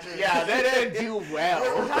 3 matches. Yeah, they didn't do We're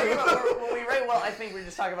well. talking about when we rate well. I think we're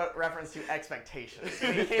just talking about reference to expectations.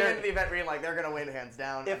 We came into the event being like they're gonna win hands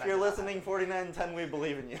down. If you're listening, 4910, we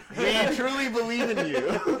believe in you. We truly believe in you.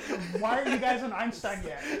 Why are you guys on Einstein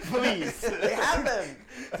yet? Please. they have them.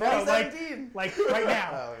 No, 2017. like right now.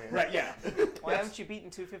 Oh, yeah. Right, yeah. Why haven't you beaten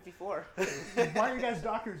 254? Why are you guys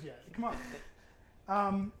doctors yet? Come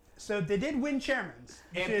on. So they did win chairman's,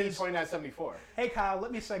 which MP is 2974. hey Kyle,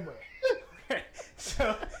 let me segue.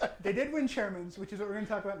 So they did win chairman's, which is what we're going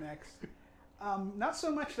to talk about next. Not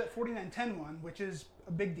so much that 4910 won, which is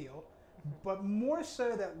a big deal, but more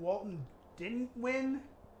so that Walton didn't win,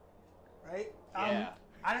 right? Yeah.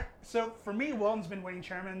 So for me, Walton's been winning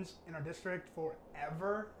chairman's in our district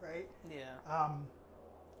forever, right? Yeah.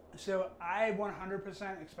 So I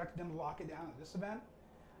 100% expected them to lock it down at this event.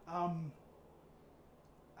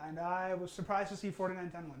 And I was surprised to see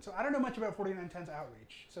 4910 win. So I don't know much about 4910's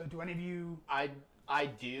outreach. So do any of you? I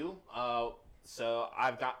do. So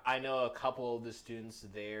I know a couple of the students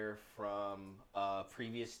there from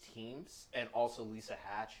previous teams, and also Lisa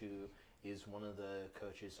Hatch, who is one of the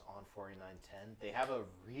coaches on 4910. They have a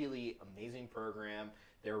really amazing program.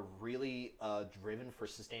 They're really driven for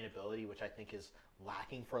sustainability, which I think is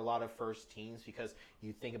lacking for a lot of first teams, because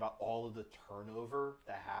you think about all of the turnover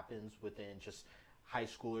that happens within just high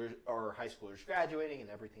schoolers graduating and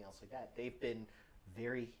everything else like that. They've been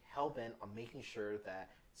very hell-bent on making sure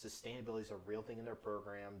that sustainability is a real thing in their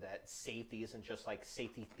program, that safety isn't just like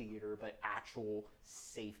safety theater, but actual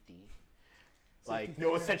safety. Like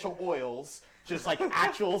no essential oils, just like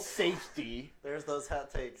actual safety. There's those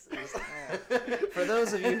hot takes. For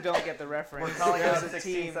those of you who don't get the reference, We're calling out there's a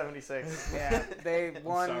team. 1676. Yeah, they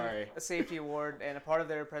won sorry. a safety award, and a part of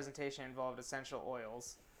their presentation involved essential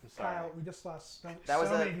oils. I'm sorry. Kyle, we just lost That was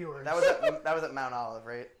so at many viewers. that was at Mount Olive,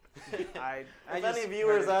 right? I If just any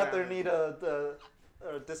viewers heard it out there down. need a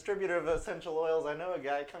distributor of essential oils, I know a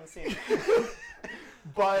guy. Come see me.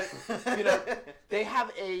 But they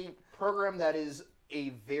have a program that is a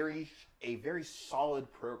very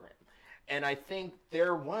solid program, and I think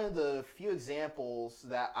they're one of the few examples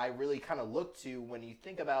that I really kind of look to when you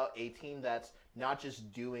think about a team that's not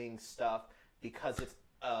just doing stuff because it's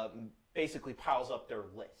basically piles up their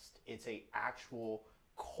list. It's a actual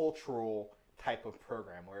cultural type of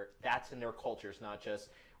program where that's in their culture. It's not just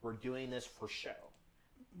we're doing this for show.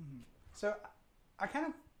 So I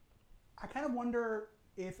kind of wonder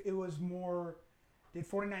if it was more, did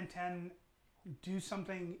 4910 do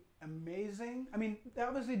something amazing? I mean, they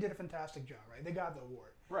obviously did a fantastic job, right? They got the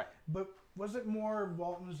award. Right. But was it more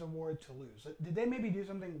Walton's award to lose? Did they maybe do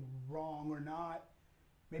something wrong or not?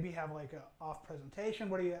 Maybe have like a off presentation?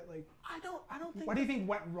 What do you like? I don't think. What do you think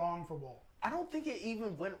went wrong for Walton? I don't think it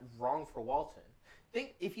even went wrong for Walton.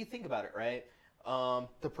 If you think about it, right?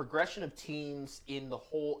 The progression of teams in the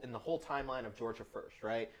whole timeline of Georgia First,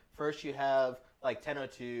 right? First, you have like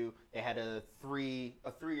 1002. They had a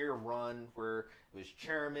 3-year run where it was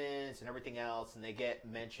chairmans and everything else, and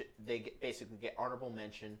they basically get honorable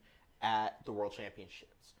mention at the World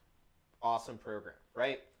Championships. Awesome program,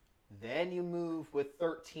 right? Then you move with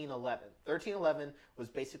 1311. 1311 was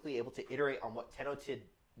basically able to iterate on what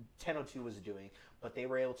 1002 was doing, but they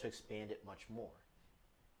were able to expand it much more.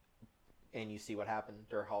 And you see what happened.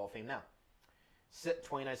 They're Hall of Fame now.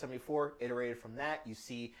 2974 iterated from that. You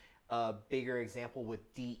see a bigger example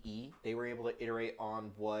with DE. They were able to iterate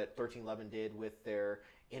on what 1311 did with their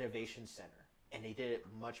innovation center, and they did it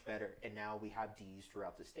much better. And now we have Ds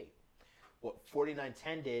throughout the state. What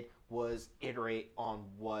 4910 did was iterate on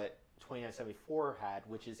what 2974 had,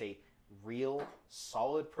 which is a real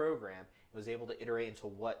solid program. It was able to iterate into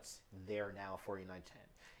what's there now. 4910.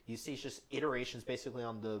 You see, it's just iterations basically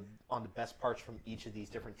on the best parts from each of these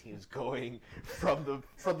different teams going from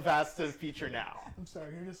the past to the future now. I'm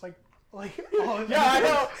sorry, you're just like Yeah, I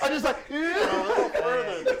know. I'm just like A little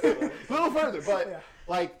further. little further, but Yeah.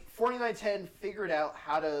 like 4910 figured out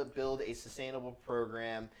how to build a sustainable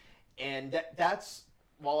program, and that's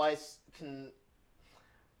while I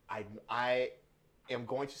am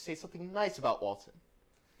going to say something nice about Walton.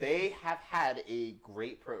 They have had a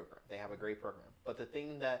great program. They have a great program. But the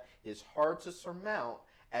thing that is hard to surmount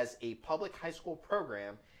as a public high school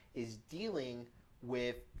program is dealing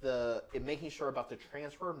with making sure about the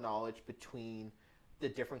transfer of knowledge between the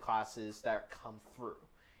different classes that come through.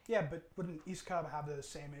 yeah, but wouldn't East Cobb have the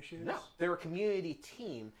same issues? No, they're a community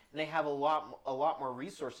team, and they have a lot more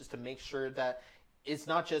resources to make sure that it's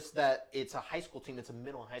not just that it's a high school team; it's a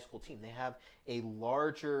middle and high school team. They have a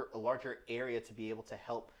larger area to be able to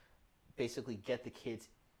help, basically get the kids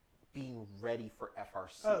being ready for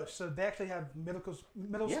FRC. Oh, so they actually have middle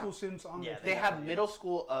Yeah. school students on Yeah, their They team. have middle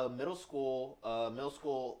school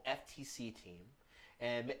FTC team,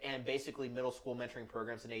 and basically middle school mentoring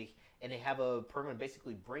programs, and they have a program to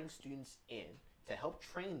basically bring students in to help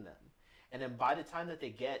train them, and then by the time that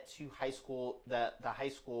they get to high school, the high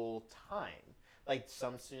school time, like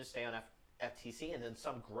some students stay on FTC, and then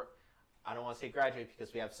some. I don't want to say graduate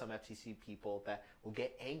because we have some FTC people that will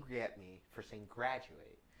get angry at me for saying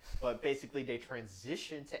graduate, but basically they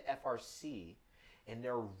transition to FRC, and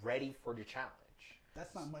they're ready for the challenge.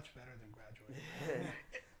 That's not much better than graduating.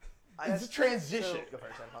 It's a transition. Go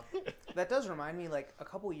first, Adam. That does remind me, like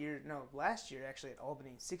last year actually at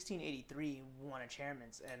Albany, 1683 won a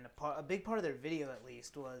chairman's, and a big part of their video at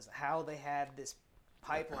least was how they had this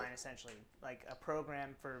pipeline essentially, like a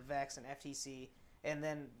program for VEX and FTC, and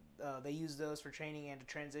then they use those for training and to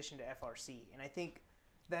transition to FRC. And I think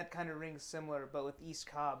that kind of rings similar, but with East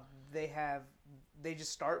Cobb, they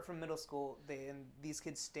just start from middle school, and these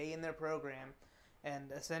kids stay in their program,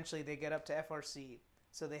 and essentially they get up to FRC.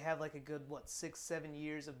 So they have like a good 6-7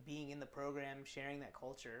 years of being in the program, sharing that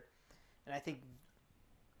culture, and I think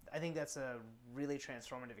that's a really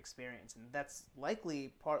transformative experience, and that's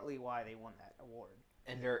likely partly why they won that award.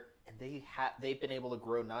 And they've been able to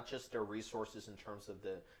grow not just their resources in terms of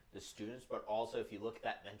the students, but also if you look at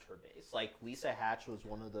that mentor base. Like Lisa Hatch was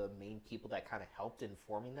one of the main people that kind of helped in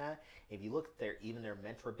forming that. If you look at their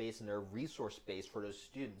mentor base and their resource base for those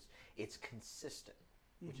students, it's consistent,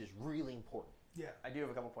 which is really important. Yeah. I do have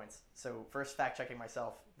a couple points. So first, fact checking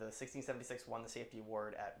myself, the 1676 won the safety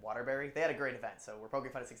award at Waterbury. They had a great event, so we're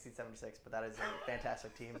poking fun at 1676, but that is a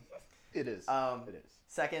fantastic team. It is. It is.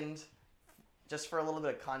 Second, just for a little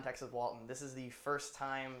bit of context with Walton, this is the first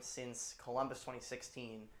time since Columbus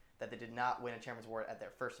 2016 that they did not win a Chairman's Award at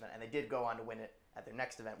their first event, and they did go on to win it at their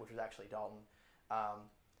next event, which was actually Dalton.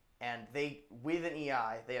 And they, with an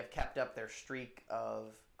EI, they have kept up their streak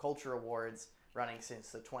of culture awards running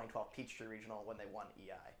since the 2012 Peachtree Regional when they won EI.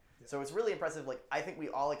 Yeah. So it's really impressive. Like, I think we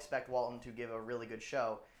all expect Walton to give a really good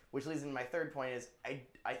show, which leads into my third point is I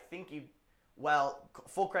think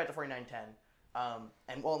full credit to 4910,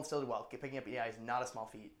 and Walton still did well. Picking up EI is not a small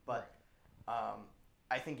feat, but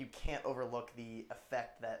I think you can't overlook the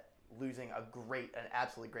effect that losing an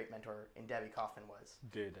absolutely great mentor in Debbie Kaufman was.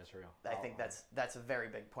 Dude, that's real. I think that's a very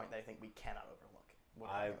big point that I think we cannot overlook. what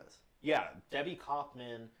I- it was. Yeah, Debbie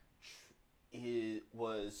Kaufman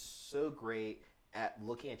was so great at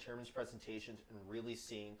looking at chairman's presentations and really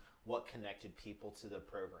seeing what connected people to the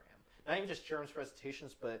program. Not even just chairman's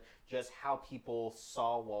presentations, but just how people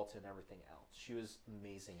saw Walton and everything else. She was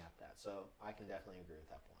amazing at that, so I can definitely agree with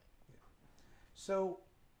that point. So,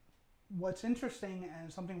 what's interesting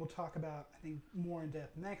and something we'll talk about, I think, more in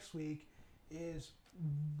depth next week, is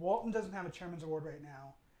Walton doesn't have a chairman's award right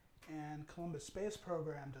now, and Columbus Space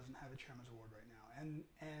Program doesn't have a chairman's award right now.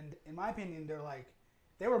 And in my opinion,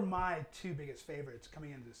 they were my two biggest favorites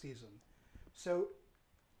coming into the season. So,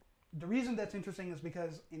 the reason that's interesting is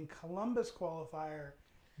because in Columbus qualifier,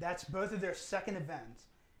 that's both of their second events,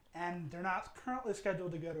 and they're not currently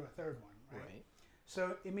scheduled to go to a third one, right?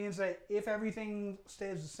 So it means that if everything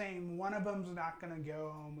stays the same, one of them's not going to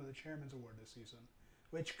go home with a chairman's award this season,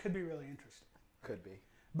 which could be really interesting. Could be.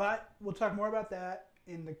 But we'll talk more about that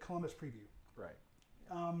in the Columbus preview. Right.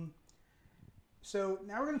 So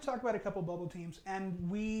now we're going to talk about a couple bubble teams, and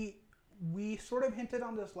we sort of hinted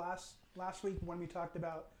on this last week when we talked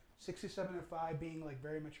about 67-5 being like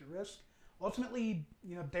very much at risk. Ultimately,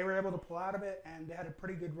 they were able to pull out of it, and they had a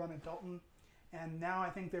pretty good run at Dalton. And now I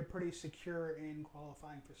think they're pretty secure in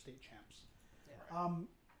qualifying for state champs. Yeah.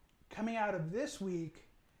 Coming out of this week,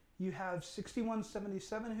 you have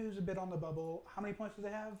 61-77, who's a bit on the bubble. How many points do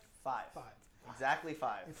they have? 5. 5. Exactly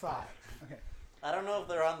 5. 5. Okay. I don't know if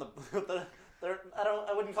they're on the.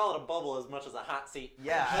 I wouldn't call it a bubble as much as a hot seat.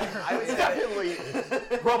 Yeah, I would say Definitely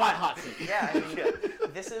robot hot seat. Yeah, I mean,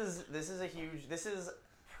 this is a huge. This is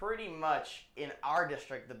pretty much in our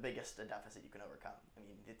district the biggest deficit you can overcome. I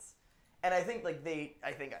mean, it's, and I think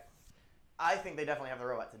I think they definitely have the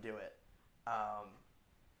robot to do it.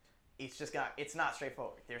 It's not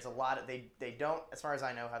straightforward. There's a lot of they don't, as far as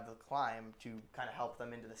I know, have the climb to kind of help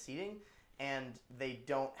them into the seating, and they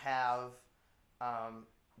don't have.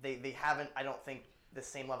 They haven't, I don't think, the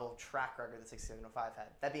same level of track record that 6705 had.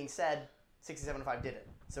 That being said, 6705 did it,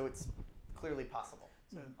 so it's clearly possible.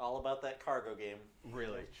 All about that cargo game.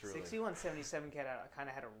 Really, truly. 6177 kind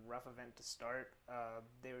of had a rough event to start.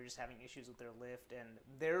 They were just having issues with their lift, and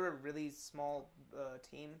they're a really small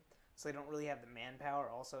team, so they don't really have the manpower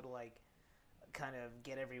also to kind of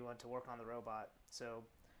get everyone to work on the robot. So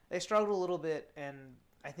they struggled a little bit, and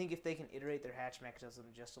I think if they can iterate their hatch mechanism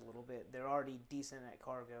just a little bit, they're already decent at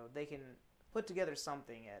cargo. They can put together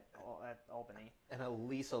something at Albany. And at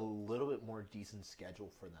least a little bit more decent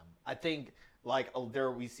schedule for them. I think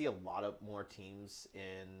we see a lot of more teams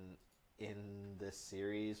in this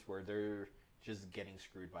series where they're just getting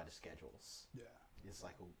screwed by the schedules. Yeah. It's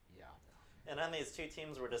like, yeah. And on these two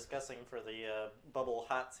teams we're discussing for the bubble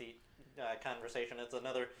hot seat conversation, it's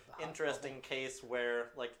another interesting case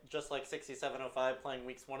where, just like 6705 playing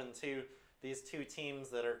weeks 1 and 2, these two teams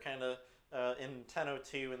that are kind of in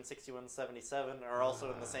 1002 and 6177 are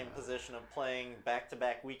also in the same position of playing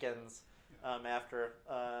back-to-back weekends after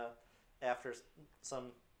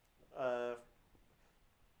some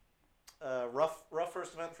rough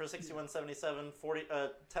first event for 6177.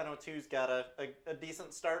 1002's got a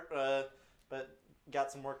decent start, but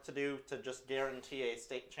got some work to do to just guarantee a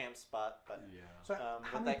state champ spot. But Yeah. So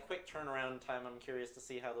with that quick turnaround time, I'm curious to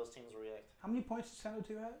see how those teams react. how many points does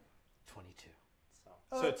 1002 have? 22.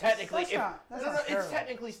 So So technically, that's not it's terrible.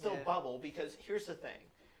 technically still Yeah. bubble, because here's the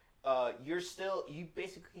thing: you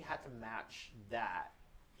basically had to match that.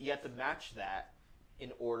 You have to match that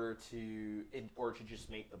in order to just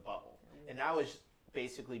make the bubble, and that was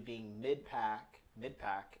basically being mid pack,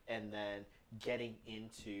 and then getting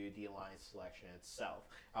into the alliance selection itself,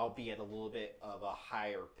 albeit a little bit of a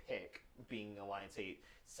higher pick, being Alliance 8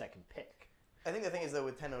 second pick. I think the thing is, though,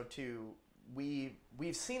 with 1002, we've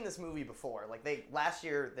seen this movie before. Last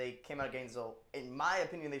year they came out of Gainesville. In my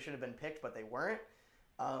opinion, they should have been picked, but they weren't.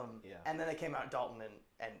 And then they came out in Dalton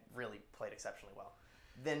and really played exceptionally well.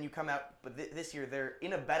 Then you come out, but this year they're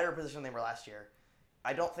in a better position than they were last year.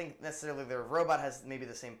 I don't think necessarily their robot has maybe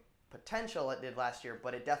the same potential it did last year,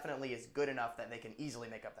 but it definitely is good enough that they can easily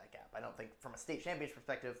make up that gap. I don't think, from a state championship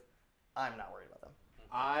perspective, I'm not worried about them.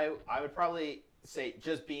 I would probably say,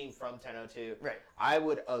 just being from 1002, Right. I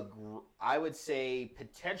would say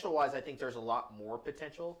potential-wise, I think there's a lot more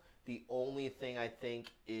potential. The only thing I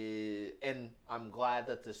think is, and I'm glad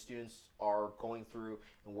that the students are going through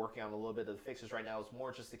and working on a little bit of the fixes right now, is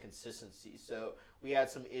more just the consistency. So we had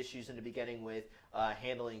some issues in the beginning with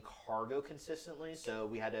handling cargo consistently, so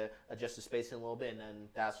we had to adjust the spacing a little bit, and then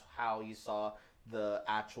that's how you saw the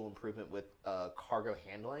actual improvement with cargo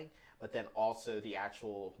handling. But then also the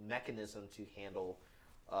actual mechanism to handle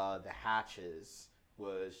the hatches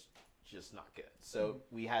was just not good. So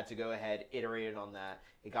we had to go ahead, iterate on that.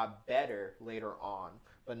 It got better later on,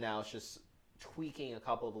 but now it's just tweaking a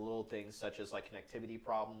couple of the little things, such as like connectivity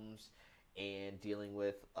problems and dealing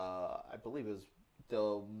with, I believe it was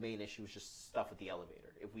the main issue was just stuff with the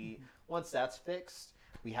elevator. If we once that's fixed,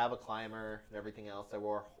 we have a climber and everything else that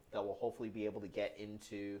will hopefully be able to get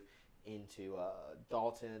into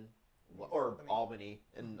Dalton or Albany,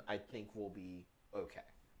 and I think we'll be okay.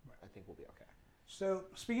 Right. I think we'll be okay. So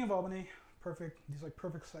speaking of Albany, perfect. These like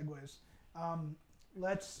perfect segues.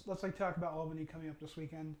 Let's like talk about Albany coming up this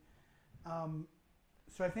weekend.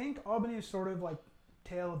 So I think Albany is sort of like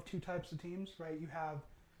tale of two types of teams, right? You have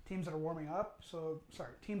teams that are warming up.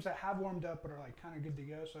 Teams that have warmed up but are like kind of good to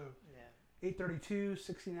go. So 832,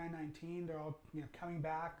 69-19, they're all coming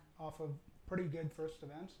back off of pretty good first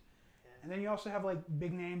events. Yeah. And then you also have like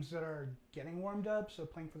big names that are getting warmed up, so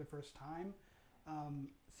playing for the first time.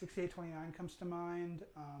 68-29 comes to mind.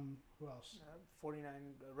 Who else? 49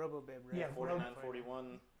 RoboBib, right? Yeah,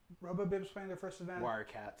 49-41. RoboBib's playing their first event.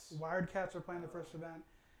 Wildcats. Wildcats are playing their first event.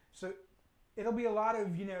 So it'll be a lot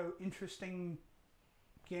of, interesting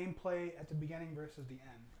gameplay at the beginning versus the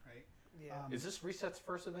end, right? Yeah. Is this Reset's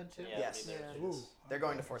first event too? Yeah, Yes. it'll be Yeah. there. Ooh, They're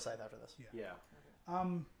going to Forsyth after this. Yeah.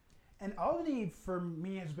 And Albany, for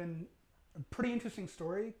me, has been a pretty interesting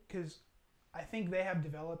story because I think they have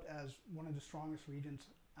developed as one of the strongest regions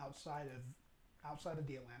outside of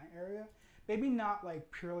the Atlanta area. Maybe not like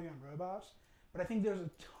purely on robots, but I think there's a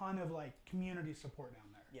ton of like community support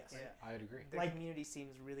down there. Yes. Yeah. I'd agree. Their Like- community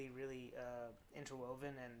seems really, really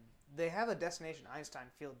interwoven, and they have a Destination Einstein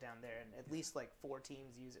field down there, and at least like 4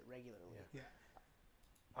 teams use it regularly. Yeah.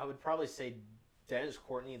 I would probably say Dennis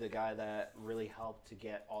Courtney, the guy that really helped to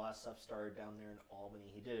get all that stuff started down there in Albany.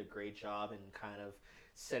 He did a great job in kind of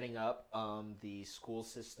setting up the school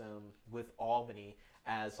system with Albany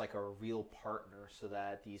as like a real partner so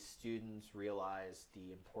that these students realize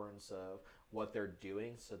the importance of what they're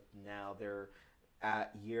doing. So now they're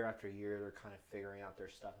at year after year, they're kind of figuring out their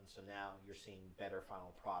stuff. And so now you're seeing better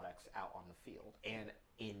final products out on the field and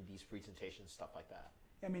in these presentations, stuff like that.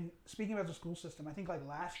 I mean, speaking about the school system, I think like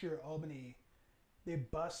last year at Albany, they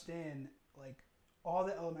bust in like all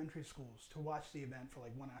the elementary schools to watch the event for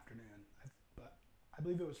like one afternoon. But I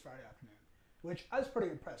believe it was Friday afternoon, which I was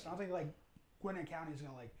pretty impressed. I don't think like Gwinnett County is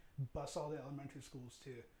gonna like bus all the elementary schools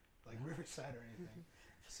to like Riverside or anything.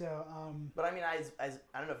 So But I mean, as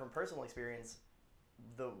I don't know, from personal experience,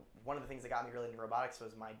 one of the things that got me really into robotics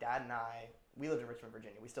was my dad and I. We lived in Richmond,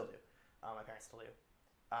 Virginia. We still do. My parents still do.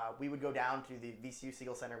 We would go down to the VCU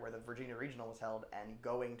Siegel Center where the Virginia Regional was held and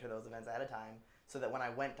going to those events ahead of time so that when I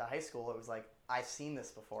went to high school, it was like, I've seen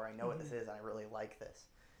this before. I know what this is, and I really like this.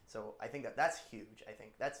 So I think that's huge. I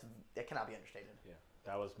think that cannot be understated. Yeah,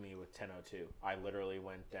 that was me with 1002. I literally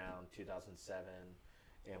went down 2007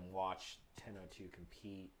 and watched 1002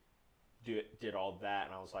 compete, did all that,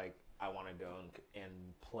 and I was like, I want to go and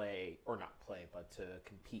play, or not play, but to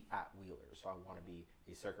compete at Wheeler. So I want to be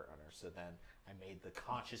a circuit runner. So then I made the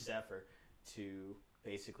conscious effort to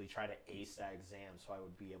basically try to ace that exam so I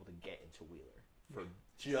would be able to get into Wheeler for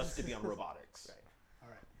just to be on robotics. Right. all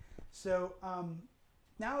right. So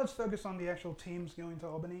now let's focus on the actual teams going to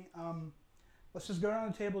Albany. Let's just go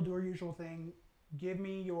around the table, do our usual thing. Give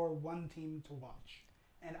me your one team to watch,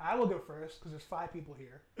 and I will go first because there's 5 people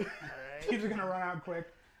here. All right. Teams are gonna run out quick.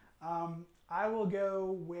 I will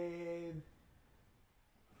go with.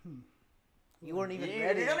 You weren't even If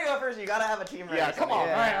ready. you're gonna go first, you gotta have a team ready. Yeah, come on.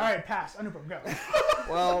 Yeah. All right, pass. Anupam, go.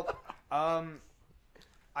 Well,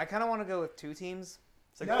 I kind of want to go with 2 teams.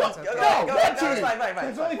 So No, go, it's go, okay. go, No, go, that's go, it. fine.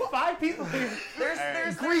 There's only 5 people here.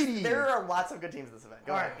 There are lots of good teams at this event.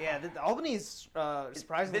 Go All ahead. right. Yeah, Albany's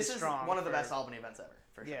surprisingly This is strong. one of the for- best Albany events ever,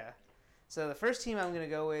 for sure. Yeah. So the first team I'm going to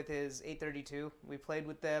go with is 832. We played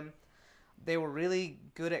with them. They were really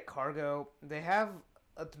good at cargo. They have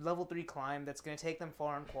a level 3 climb that's going to take them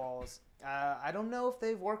far in quals. I don't know if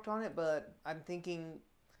they've worked on it, but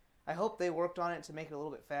I hope they worked on it to make it a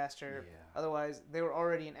little bit faster. Yeah. Otherwise, they were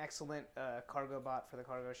already an excellent cargo bot for the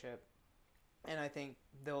cargo ship. And I think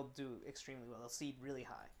they'll do extremely well. They'll seed really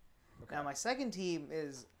high. Okay. Now, my second team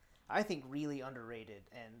is, I think, really underrated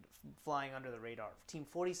and flying under the radar. Team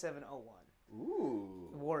 4701. Ooh.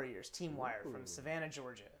 Warriors, Team Wire from Ooh. Savannah,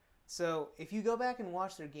 Georgia. So if you go back and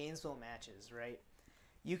watch their Gainesville matches, right,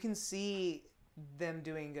 you can see them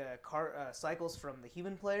doing cycles from the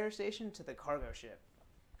human player station to the cargo ship.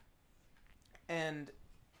 And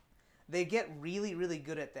they get really, really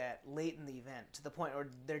good at that late in the event to the point where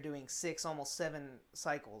they're doing 6, almost 7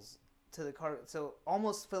 cycles to the cargo. So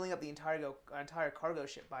almost filling up the entire cargo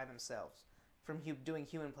ship by themselves from doing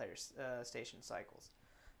human player station cycles.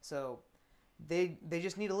 So they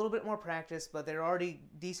just need a little bit more practice, but they're already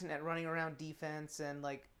decent at running around defense, and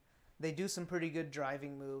like they do some pretty good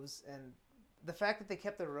driving moves. And the fact that they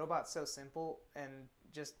kept the robot so simple and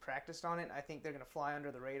just practiced on it, I think they're going to fly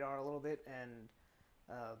under the radar a little bit and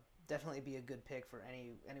definitely be a good pick for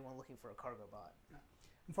anyone looking for a cargo bot.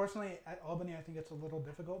 Unfortunately, at Albany, I think it's a little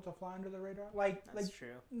difficult to fly under the radar. That's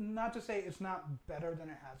true. Not to say it's not better than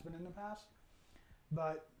it has been in the past,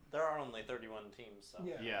 but There are only 31 teams, so.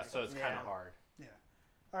 Yeah, so it's kind of hard. yeah.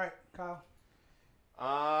 All right, Kyle.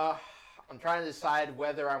 I'm trying to decide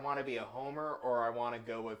whether I want to be a homer or I want to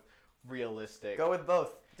go with realistic. Go with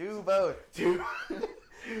both. Do both.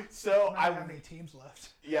 So I don't have any teams left.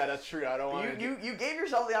 Yeah, that's true. I don't want to. You gave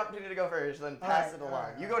yourself the opportunity to go first, then pass it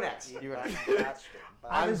along. You go next. You go next. That's true.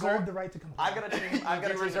 I reserve the right to complain. I've got a team. I've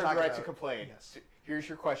got a You team reserve to talk the right about. to complain. Yes. Here's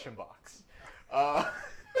your question box.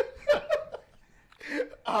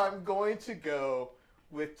 I'm going to go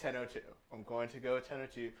with 1002. I'm going to go with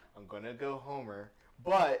 1002. I'm going to go homer,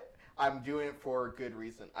 but I'm doing it for a good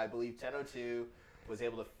reason. I believe 1002 was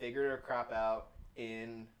able to figure their crap out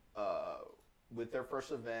in with their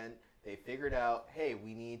first event. They figured out, hey,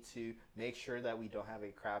 we need to make sure that we don't have a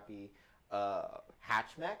crappy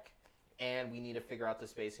hatch mech, and we need to figure out the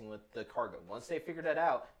spacing with the cargo. Once they figured that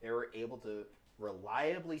out, they were able to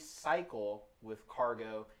reliably cycle with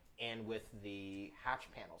cargo and with the hatch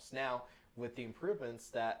panels. Now, with the improvements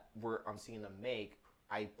that I'm seeing them make,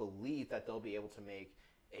 I believe that they'll be able to make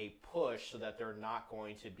a push so that they're not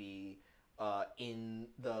going to be in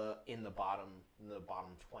the bottom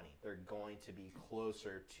 20. They're going to be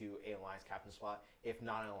closer to a alliance captain spot, if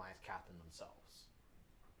not an alliance captain themselves.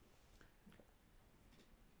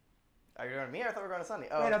 Are you going to me? Or I thought we were going to Sunday.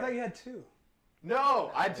 Oh, Wait, okay. I thought you had two. No,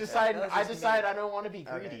 I decided. That was I just decided me. I don't want to be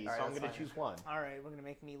greedy, Okay, so alright, I'm that's going to fine. choose one. All right, we're gonna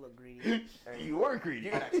make me look greedy. You are greedy.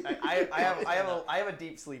 You go next. I have a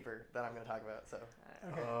deep sleeper that I'm going to talk about. So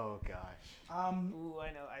Okay. Oh gosh. Ooh,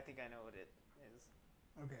 I know. I think I know what it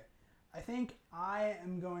is. Okay. I think I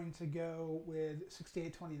am going to go with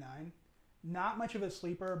 6829. Not much of a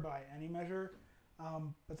sleeper by any measure,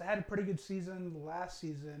 but they had a pretty good season last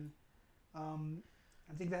season.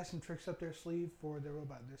 I think they have some tricks up their sleeve for their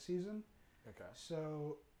robot this season. Okay.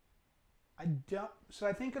 So I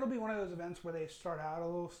think it'll be one of those events where they start out a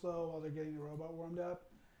little slow while they're getting the robot warmed up,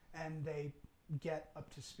 and they get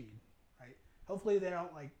up to speed. Right. Hopefully they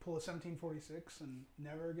don't like pull a 1746 and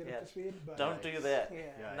never get up to speed. But Don't do that.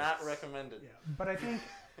 Yeah. Not recommended. Yeah, but I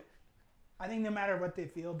think no matter what they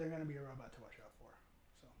field, they're going to be a robot to watch out for.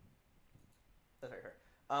 So that's very fair.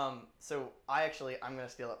 So I'm going to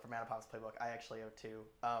steal it from Manapop's playbook. I actually have two.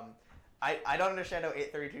 I don't understand how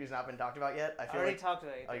 832 has not been talked about yet. I I feel already like talked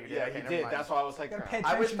about it. oh, you did. Yeah, Okay, you never did. mind. That's why I was like, Gotta pay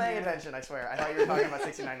I was attention, paying man. attention, I swear. I thought you were talking about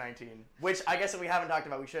 6919, which I guess if we haven't talked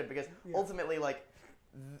about, we should, because Yeah. ultimately, like,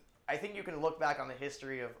 I think you can look back on the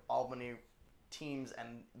history of Albany teams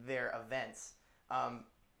and their events.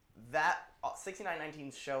 That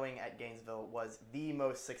 6919's showing at Gainesville was the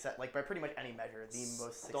most success, like by pretty much any measure, the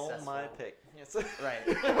most Stole successful. my pick. Yes. Right.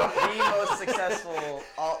 The most successful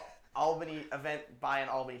Albany event by an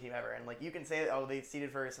Albany team ever. And like you can say, oh, they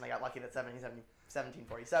seeded first and they got lucky that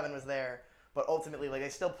 1747 was there. But ultimately, like they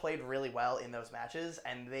still played really well in those matches,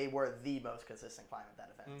 and they were the most consistent climb at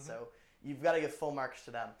that event. Mhm. So you've got to give full marks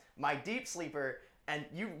to them. My deep sleeper, and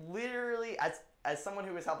you literally, as someone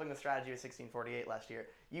who was helping the strategy with 1648 last year,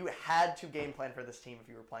 you had to game plan for this team if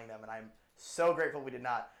you were playing them, and I'm so grateful we did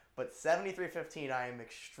not. But 7315, I am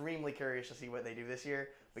extremely curious to see what they do this year,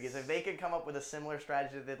 because if they could come up with a similar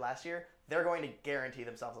strategy they did last year, they're going to guarantee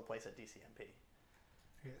themselves a place at DCMP.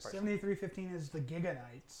 okay, 7315 is the Giga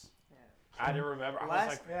Knights. I didn't remember. I was Last,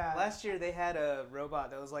 like, Yeah. last year they had a robot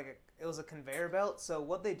that was like it was a conveyor belt. So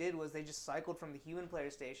what they did was they just cycled from the human player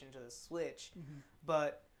station to the switch,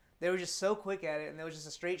 but they were just so quick at it, and there was just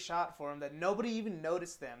a straight shot for them that nobody even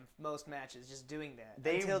noticed them most matches just doing that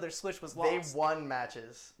until their switch was They lost. won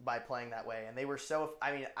matches by playing that way, and they were so.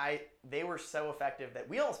 I mean, they were so effective that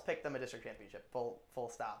we almost picked them a district championship. Full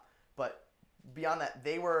stop. But beyond that,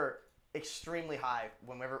 they were extremely high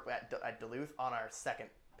when we were at Duluth on our second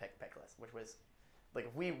pick list, which was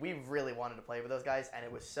like we really wanted to play with those guys, and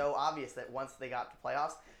it was so obvious that once they got to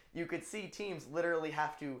playoffs, you could see teams literally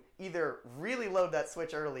have to either really load that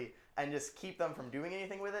switch early and just keep them from doing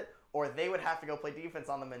anything with it, or they would have to go play defense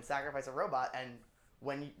on them and sacrifice a robot. And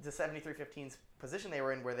when the 7315's position they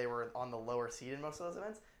were in, where they were on the lower seed in most of those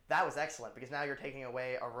events, that was excellent, because now you're taking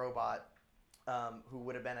away a robot who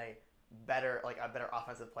would have been a better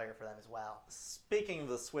offensive player for them as well. Speaking of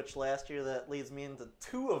the Switch last year, that leads me into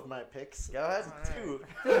two of my picks. Go ahead. Two.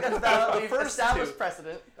 That's The first established two.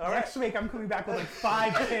 precedent. All right. Next week I'm coming back with like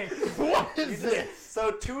 5 picks. What is this?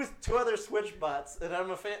 So two other Switch bots, and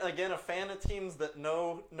I'm a fan of teams that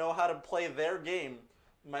know how to play their game.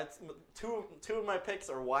 My two of my picks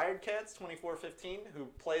are Wiredcats 2415, who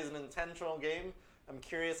plays an intentional game. I'm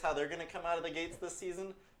curious how they're going to come out of the gates this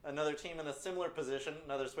season. Another team in a similar position,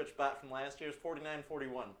 another Switch bot from last year's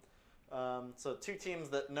 4941. So two teams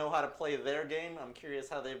that know how to play their game. I'm curious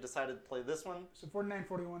how they've decided to play this one. So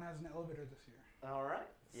 4941 has an elevator this year. All right.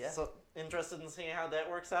 Yeah. So interested in seeing how that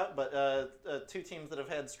works out. But two teams that have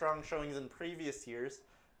had strong showings in previous years.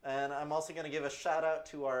 And I'm also going to give a shout out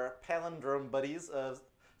to our palindrome buddies.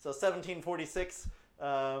 So 1746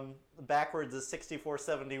 backwards is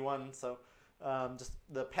 6471. So just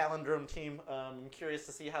the palindrome team. I'm curious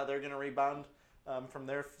to see how they're going to rebound from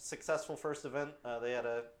their successful first event. They had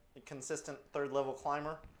a consistent third level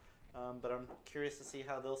climber. But I'm curious to see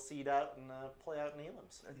how they'll seed out and play out in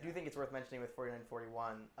Elam's. I do think it's worth mentioning with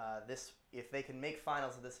 4941, if they can make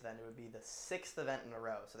finals of this event, it would be the 6th event in a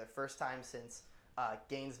row. So their first time since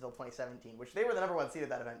Gainesville 2017, which they were the number 1 seed at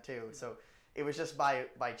that event too. So it was just by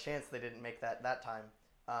chance they didn't make that time.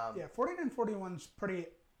 Yeah, 4941's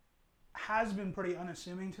has been pretty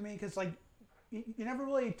unassuming to me because like you never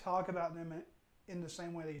really talk about them in the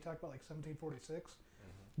same way that you talk about like 1746.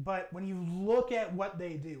 But when you look at what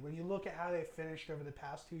they do, when you look at how they finished over the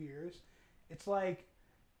past 2 years, it's like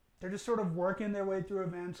they're just sort of working their way through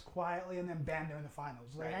events quietly and then bam, they're in the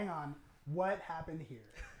finals. Like, Right. hang on, what happened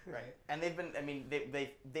here? Right. And they've been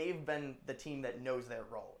the team that knows their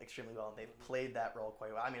role extremely well, and they've played that role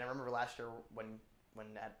quite well. I mean, I remember last year when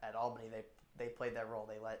at Albany they played that role.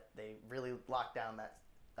 They really locked down that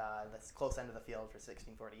close end of the field for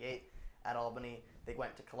 1648 at Albany. They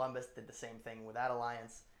went to Columbus, did the same thing with that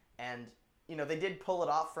alliance, and they did pull it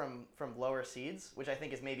off from lower seeds, which I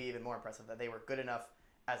think is maybe even more impressive, that they were good enough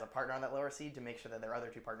as a partner on that lower seed to make sure that their other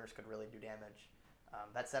 2 partners could really do damage.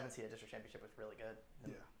 That 7th seed at district championship was really good.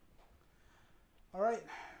 Yeah. All right.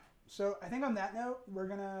 So I think on that note, we're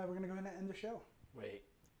gonna go ahead and end the show. Wait.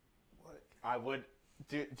 What? I would.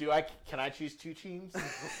 Do I? Can I choose 2 teams?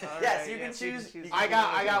 Yes, you can choose. I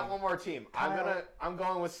got one more team. Kyle. I'm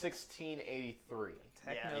going with 1683.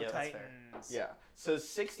 Techno yeah, that's fair. Titans. Yeah. So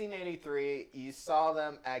 1683, you saw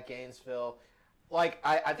them at Gainesville. Like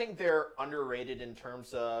I think they're underrated in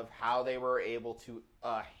terms of how they were able to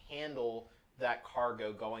handle that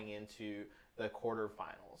cargo going into the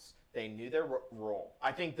quarterfinals. They knew their role.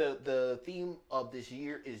 I think the theme of this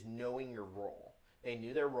year is knowing your role. They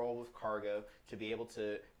knew their role with cargo to be able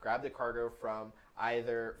to grab the cargo from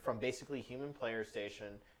basically human player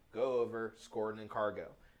station, go over, score it in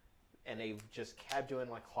cargo. And they just kept doing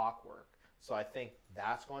like clockwork. So I think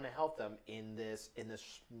that's going to help them in this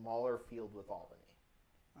smaller field with Albany.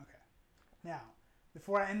 Okay. Now,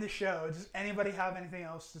 before I end the show, does anybody have anything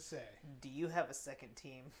else to say? Do you have a second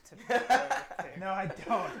team to pick? No, I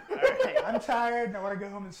don't. All right. I'm tired and I want to go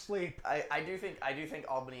home and sleep. I do think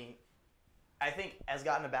Albany, has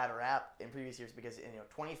gotten a bad rap in previous years because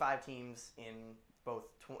 25 teams in both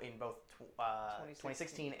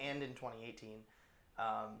 2016 and in 2018,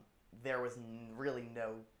 there was really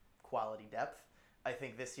no quality depth. I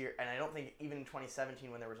think this year, and I don't think even in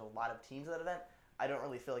 2017 when there was a lot of teams at that event, I don't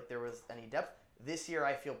really feel like there was any depth. This year,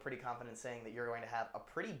 I feel pretty confident saying that you're going to have a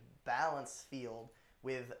pretty balanced field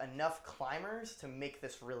with enough climbers to make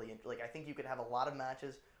this really I think you could have a lot of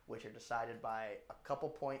matches which are decided by a couple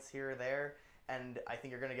points here or there, and I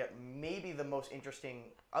think you're going to get maybe the most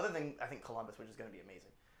interesting, other than I think Columbus, which is going to be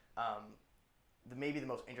amazing, maybe the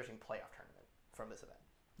most interesting playoff tournament from this event.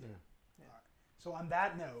 Yeah. So on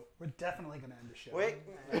that note, we're definitely going to end the show. Wait.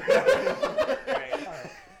 All right. All right.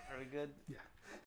 Are we good? Yeah.